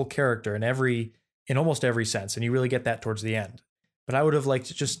pitiable character in almost every sense. And you really get that towards the end. But I would have liked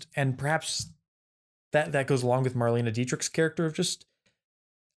to just, and perhaps that goes along with Marlene Dietrich's character, of just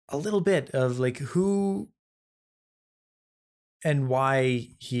a little bit of like who and why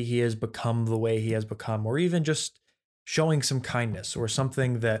he has become the way he has become, or even just showing some kindness or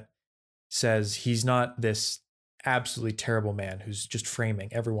something that says he's not this absolutely terrible man who's just framing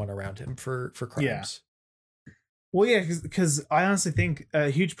everyone around him for crimes. Yeah. Well, yeah, because I honestly think a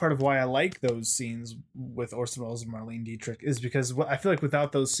huge part of why I like those scenes with Orson Welles and Marlene Dietrich is because I feel like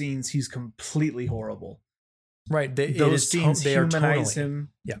without those scenes, he's completely horrible. Right. Those scenes humanize him.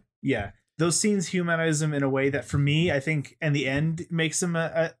 Yeah. Yeah. Those scenes humanize him in a way that, for me, I think in the end makes him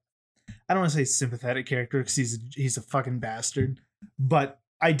I don't want to say sympathetic character because he's a fucking bastard, but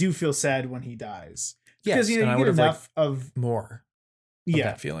I do feel sad when he dies. Because you get enough of more of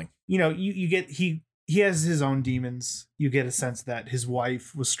that feeling. You get he has his own demons. You get a sense that his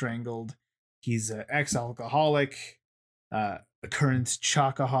wife was strangled. He's an ex-alcoholic, a current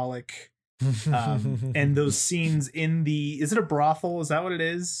chocoholic. And those scenes in is it a brothel? Is that what it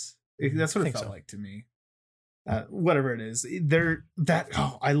is? That's what it felt like to me. Whatever it is,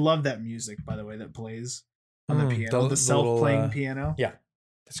 I love that music, by the way, that plays on the piano, the self-playing piano. Yeah,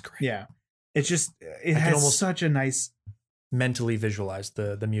 that's great. Yeah, it's just it has such a nice. Mentally visualize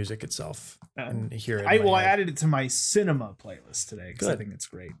the music itself and hear it. I added it to my cinema playlist today because I think it's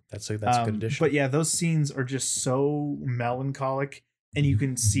great. That's a good addition. But yeah, those scenes are just so melancholic, and you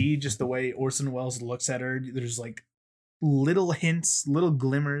can see just the way Orson Welles looks at her. There's like little hints, little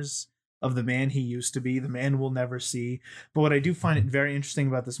glimmers of the man he used to be, the man we'll never see. But what I do find it very interesting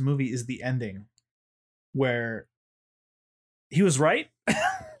about this movie is the ending, where he was right.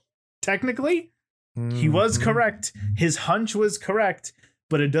 Technically, he was correct. His hunch was correct,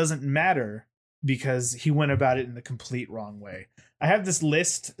 but it doesn't matter because he went about it in the complete wrong way. I have this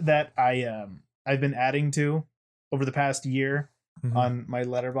list that I've been adding to over the past year on my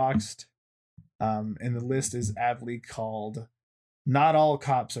Letterboxd. And the list is aptly called "Not All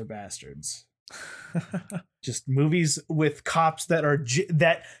Cops Are Bastards." Just movies with cops that are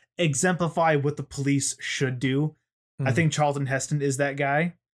that exemplify what the police should do. I think Charlton Heston is that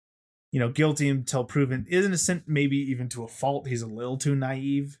guy. Guilty until proven innocent, maybe even to a fault. He's a little too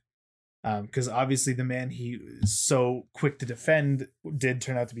naive. Because obviously the man he is so quick to defend did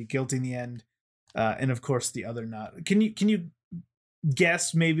turn out to be guilty in the end. And of course the other not. Can you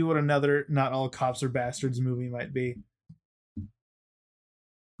guess maybe what another Not All Cops Are Bastards movie might be?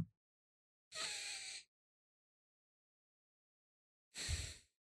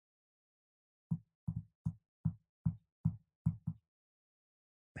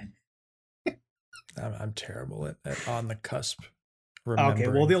 I'm terrible at on the cusp. Okay,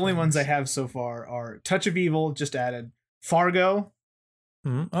 well, the only ones I have so far are Touch of Evil, just added, Fargo.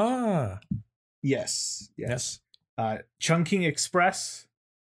 Yes. Chungking Express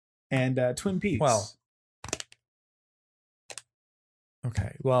and Twin Peaks. Well,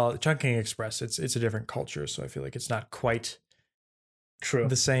 okay. Well, Chungking Express, it's a different culture, so I feel like it's not quite true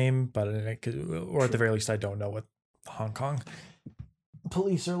the same, but or at the very least, I don't know what Hong Kong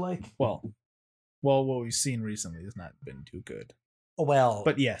police are like. Well, what we've seen recently has not been too good. Well,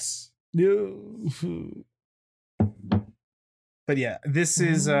 but yes. But yeah, this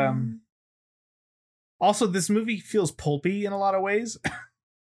is also, this movie feels pulpy in a lot of ways.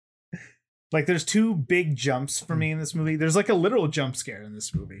 Like there's two big jumps for me in this movie. There's like a literal jump scare in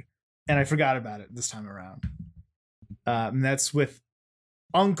this movie, and I forgot about it this time around. And that's with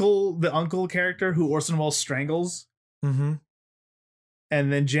the uncle character who Orson Welles strangles. And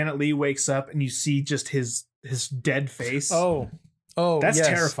then Janet Leigh wakes up and you see just his dead face. Oh, that's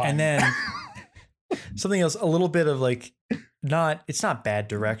terrifying. And then something else, a little bit of like, it's not bad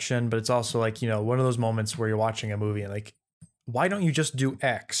direction, but it's also like, one of those moments where you're watching a movie and like, why don't you just do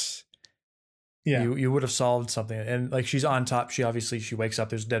X? Yeah. You would have solved something. And like she's on top. She wakes up,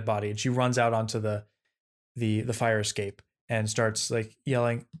 there's a dead body, and she runs out onto the fire escape and starts like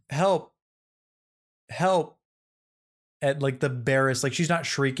yelling, "Help! Help!" At like the barest, like she's not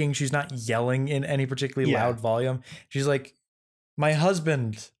shrieking, she's not yelling in any particularly loud volume. She's like, "My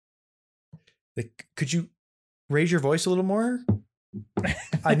husband. Like, could you raise your voice a little more?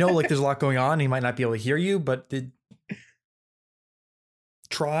 I know like there's a lot going on. He might not be able to hear you, but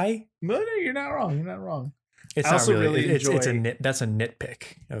try." No, you're not wrong. You're not wrong. It's I not also really. really enjoy, That's a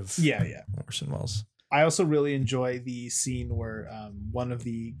nitpick of Orson Welles. I also really enjoy the scene where one of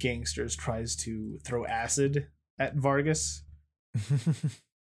the gangsters tries to throw acid at Vargas.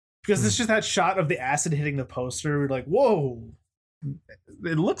 Because it's just that shot of the acid hitting the poster. We're like, whoa.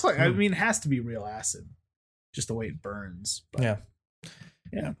 It looks like, I mean, it has to be real acid. Just the way it burns. But,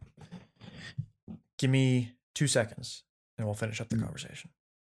 yeah. Give me 2 seconds and we'll finish up the conversation.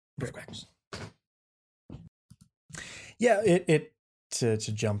 Perfect. Yeah, it to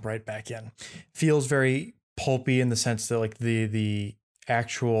jump right back in, feels very pulpy in the sense that like the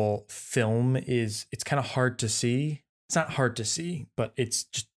actual film it's kind of hard to see. It's not hard to see, but it's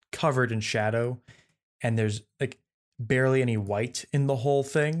just covered in shadow, and there's like barely any white in the whole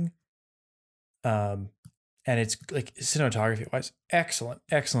thing. And it's like cinematography wise,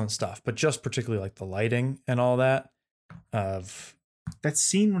 excellent stuff, but just particularly like the lighting and all that of that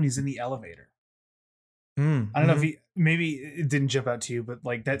scene when he's in the elevator. I don't know if maybe it didn't jump out to you, but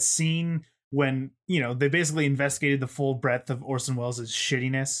like that scene when, they basically investigated the full breadth of Orson Welles'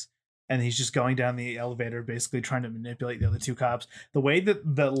 shittiness, and he's just going down the elevator, basically trying to manipulate the other two cops. The way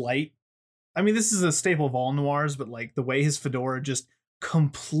that the light, I mean, this is a staple of all noirs, but like the way his fedora just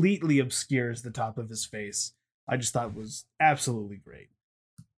completely obscures the top of his face, I just thought was absolutely great.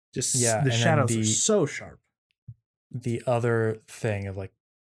 Just the shadows are so sharp. The other thing of like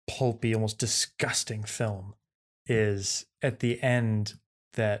pulpy, almost disgusting film is at the end,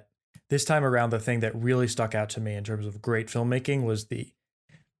 that this time around the thing that really stuck out to me in terms of great filmmaking was the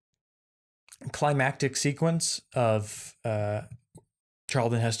climactic sequence of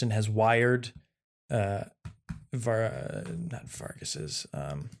Charlton Heston has wired not Vargas's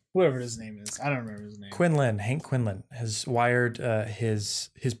whatever his name is, I don't remember his name. Hank Quinlan has wired his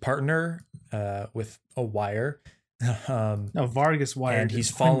partner with a wire. No, Vargas wired, and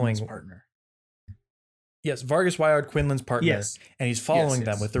he's following Quinlan's partner. Yes, Vargas wired Quinlan's partner, yes. And he's following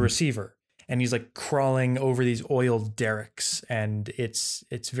them with the receiver, and he's like crawling over these oiled derricks, and it's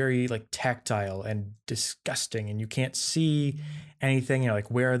very like tactile and disgusting, and you can't see anything. Like,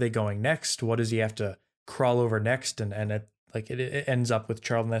 where are they going next? What does he have to crawl over next? And it ends up with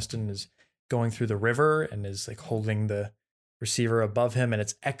Charlton Heston is going through the river and is like holding the receiver above him, and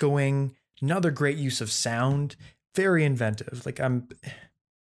it's echoing. Another great use of sound. Very inventive. Like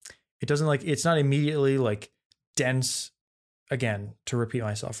it's not immediately like dense. Again, to repeat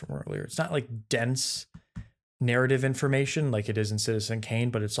myself from earlier, it's not like dense narrative information like it is in Citizen Kane,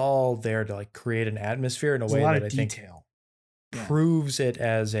 but it's all there to like create an atmosphere in a way that I think proves it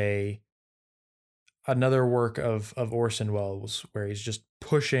as another work of Orson Welles, where he's just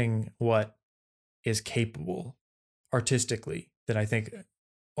pushing what is capable artistically, that I think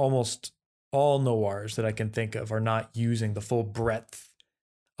almost all noirs that I can think of are not using the full breadth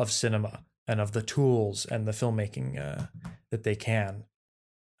of cinema and of the tools and the filmmaking that they can.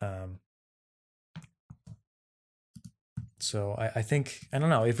 So I think, I don't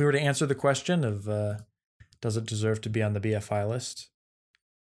know, if we were to answer the question of does it deserve to be on the BFI list?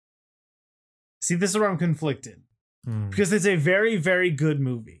 See, this is where I'm conflicted. Because it's a very, very good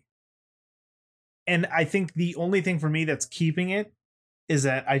movie. And I think the only thing for me that's keeping it is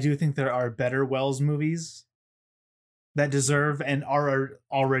that I do think there are better Welles movies that deserve and are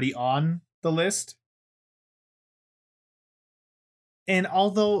already on the list. And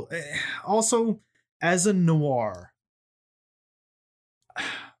although, also, as a noir,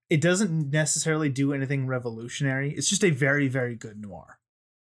 it doesn't necessarily do anything revolutionary. It's just a very, very good noir.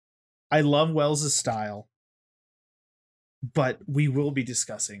 I love Welles' style, but we will be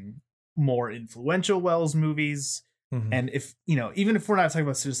discussing more influential Welles movies. Mm-hmm. And if, even if we're not talking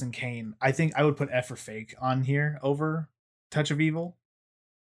about Citizen Kane, I think I would put F for Fake on here over Touch of Evil.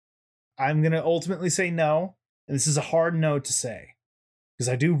 I'm going to ultimately say no. And this is a hard no to say, because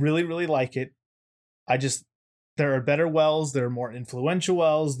I do really, really like it. There are better Welles. There are more influential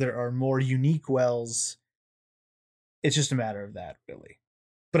Welles. There are more unique Welles. It's just a matter of that, really.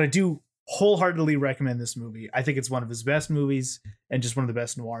 But I do wholeheartedly recommend this movie. I think it's one of his best movies and just one of the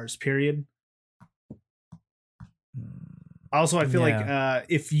best noirs, period. Also, I feel like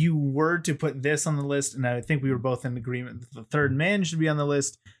if you were to put this on the list, and I think we were both in agreement that The Third Man should be on the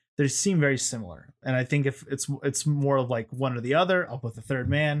list, they seem very similar. And I think if it's more of like one or the other, I'll put The Third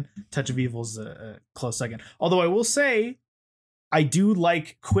Man. Touch of Evil is a close second. Although I will say, I do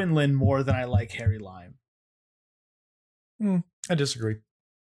like Quinlan more than I like Harry Lime. I disagree.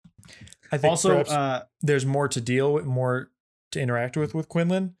 I think also there's more to deal with, more to interact with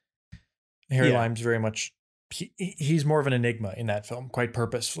Quinlan. Harry Lime's very much he's more of an enigma in that film, quite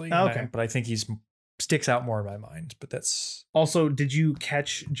purposefully. Okay, but I think he's sticks out more in my mind. But that's also. Did you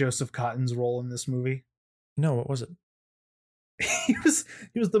catch Joseph Cotton's role in this movie? No, what was it? he was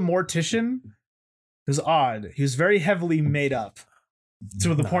the mortician. It was odd. He was very heavily made up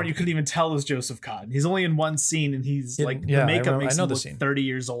to the point you couldn't even tell it was Joseph Cotton. He's only in one scene, and he's like the makeup makes him look 30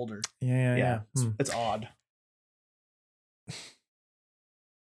 years older. Yeah. It's odd.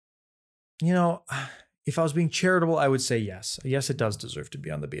 You know, if I was being charitable, I would say yes. Yes, it does deserve to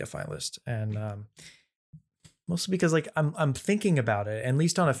be on the BFI list, and mostly because like I'm thinking about it, at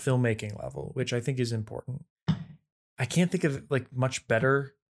least on a filmmaking level, which I think is important. I can't think of like much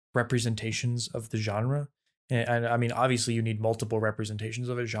better representations of the genre. And I mean, obviously you need multiple representations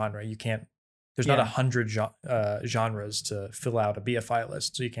of a genre. You can't, there's not 100 genres to fill out a BFI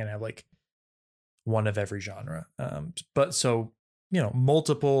list. So you can't have like one of every genre. But so, you know,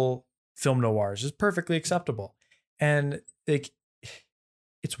 multiple film noirs is perfectly acceptable. And like,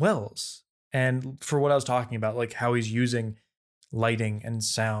 it's Welles. And for what I was talking about, like how he's using lighting and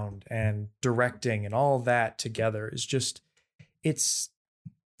sound and directing and all that together is just, it's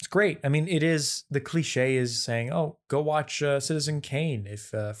great. I mean, it is, the cliche is saying, oh, go watch Citizen Kane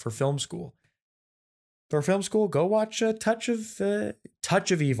if for film school. For film school, go watch Touch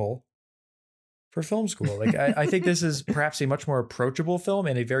of Evil for film school. Like I think this is perhaps a much more approachable film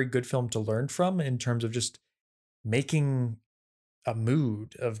and a very good film to learn from in terms of just making a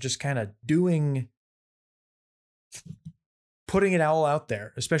mood of just kind of putting it all out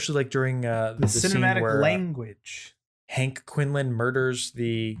there, especially like during the cinematic scene where, language. Hank Quinlan murders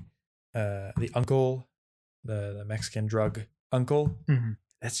the uncle, the Mexican drug uncle. Mm-hmm.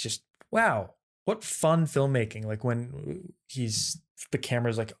 That's just, wow, what fun filmmaking. Like when the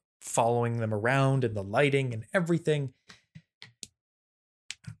camera's like following them around and the lighting and everything.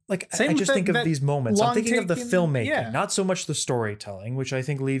 Like I just think of these moments. I'm thinking of the filmmaking, not so much the storytelling, which I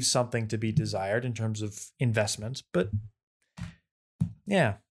think leaves something to be desired in terms of investment. But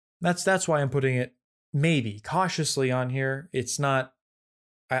yeah, that's why I'm putting it maybe cautiously on here. It's not,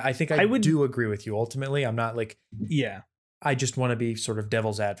 I think I do agree with you. Ultimately, I'm not like, I just want to be sort of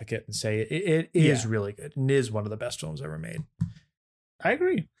devil's advocate and say it is really good and is one of the best films ever made. I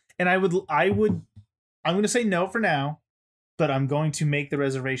agree. And I'm going to say no for now, but I'm going to make the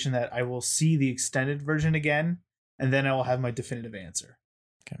reservation that I will see the extended version again, and then I will have my definitive answer.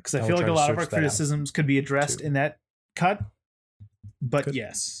 Because I feel like a lot of our criticisms could be addressed in that cut. But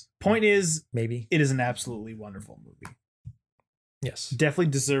yes, point is, maybe it is an absolutely wonderful movie. Yes,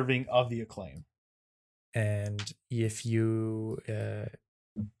 definitely deserving of the acclaim. And if you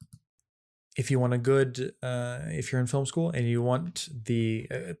want a good, if you're in film school and you want the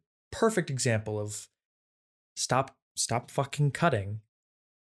perfect example of stop fucking cutting,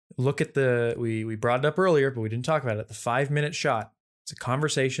 look at we brought it up earlier, but we didn't talk about it. The 5-minute shot. It's a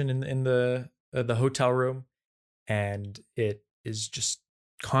conversation in the hotel room, and it is just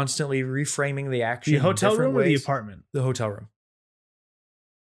constantly reframing the action. The hotel room ways. Or the apartment? The hotel room.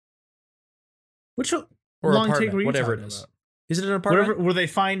 Which or long apartment, take were you whatever it is. About? Is it an apartment? Where they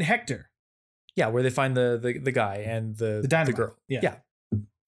find Hector? Yeah, where they find the guy and the girl.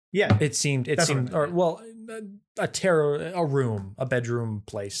 Yeah. It seemed, or well, a room, a bedroom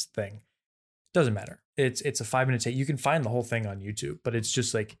place thing. Doesn't matter. It's a 5-minute take. You can find the whole thing on YouTube, but it's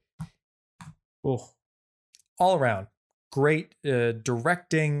just like, all around great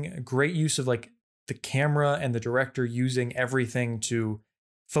directing, great use of like the camera and the director using everything to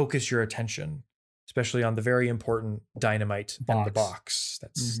focus your attention, especially on the very important dynamite and the box.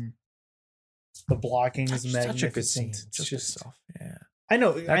 That's the blocking is magnificent. Such a good scene. It's just stuff. Yeah. I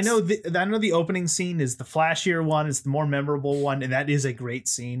know the opening scene is the flashier one, it's the more memorable one, and that is a great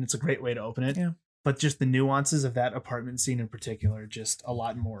scene. It's a great way to open it. Yeah. But just the nuances of that apartment scene in particular, just a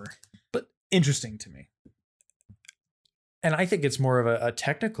lot more interesting to me. And I think it's more of a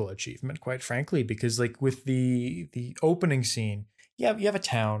technical achievement, quite frankly, because like with the opening scene, you have a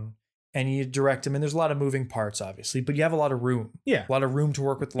town and you direct them, and there's a lot of moving parts, obviously, but you have a lot of room. Yeah. A lot of room to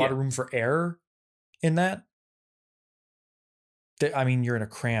work with, a lot of room for error in that. I mean, you're in a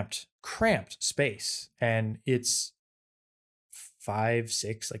cramped space, and it's 5,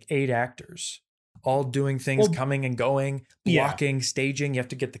 6, like 8 actors all doing things, coming and going, blocking, staging. You have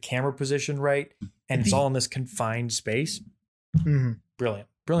to get the camera position right, and it's all in this confined space. Mm-hmm. Brilliant.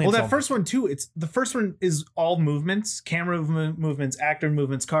 Brilliant. Well, that first one too. The first one is all movements, camera movements, actor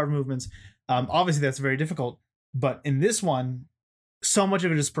movements, car movements. Obviously, that's very difficult. But in this one, so much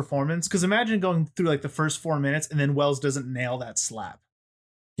of it is performance. Because imagine going through like the first 4 minutes and then Wells doesn't nail that slap.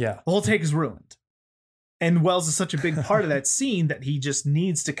 Yeah, the whole take is ruined. And Wells is such a big part of that scene that he just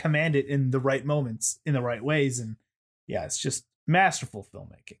needs to command it in the right moments, in the right ways. And yeah, it's just masterful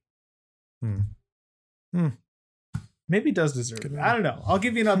filmmaking. Maybe it does deserve it. I don't know. I'll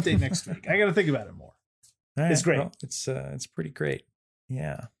give you an update next week. I got to think about it more. Right, it's great. Well, it's pretty great.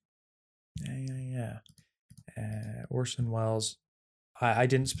 Yeah. Orson Welles. I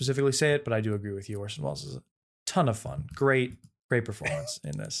didn't specifically say it, but I do agree with you. Orson Welles is a ton of fun. Great performance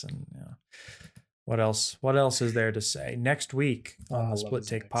in this. And what else is there to say? Next week on the Split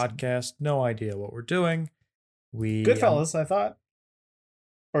Take podcast, no idea what we're doing. Goodfellas, I thought.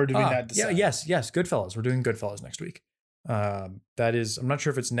 Or do we not decide? Yes. Goodfellas. We're doing Goodfellas next week. That is, I'm not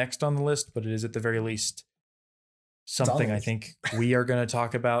sure if it's next on the list, but it is at the very least something I think we are going to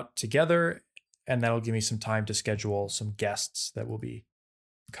talk about together. And that'll give me some time to schedule some guests that will be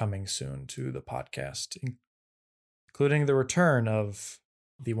coming soon to the podcast, including the return of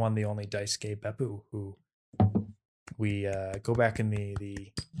the one, the only Daisuke Beppu, who we go back in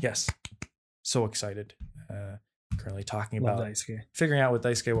the yes, so excited. Currently talking about Daisuke. Figuring out with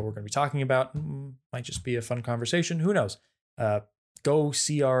Daisuke what we're going to be talking about. Might just be a fun conversation. Who knows? Go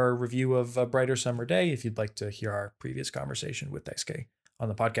see our review of A Brighter Summer Day if you'd like to hear our previous conversation with Daisuke on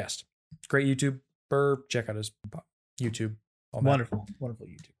the podcast. Great YouTuber. Check out his YouTube. Wonderful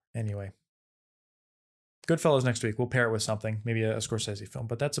YouTube. Anyway, Goodfellas next week. We'll pair it with something, maybe a Scorsese film,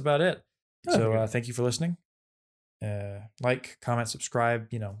 but that's about it. So thank you for listening. Like, comment, subscribe.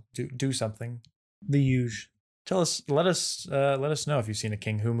 Do something. The huge. Let us know if you've seen a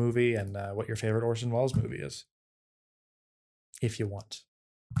King Hu movie and what your favorite Orson Welles movie is, if you want,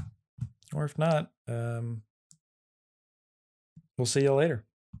 or if not, we'll see you later.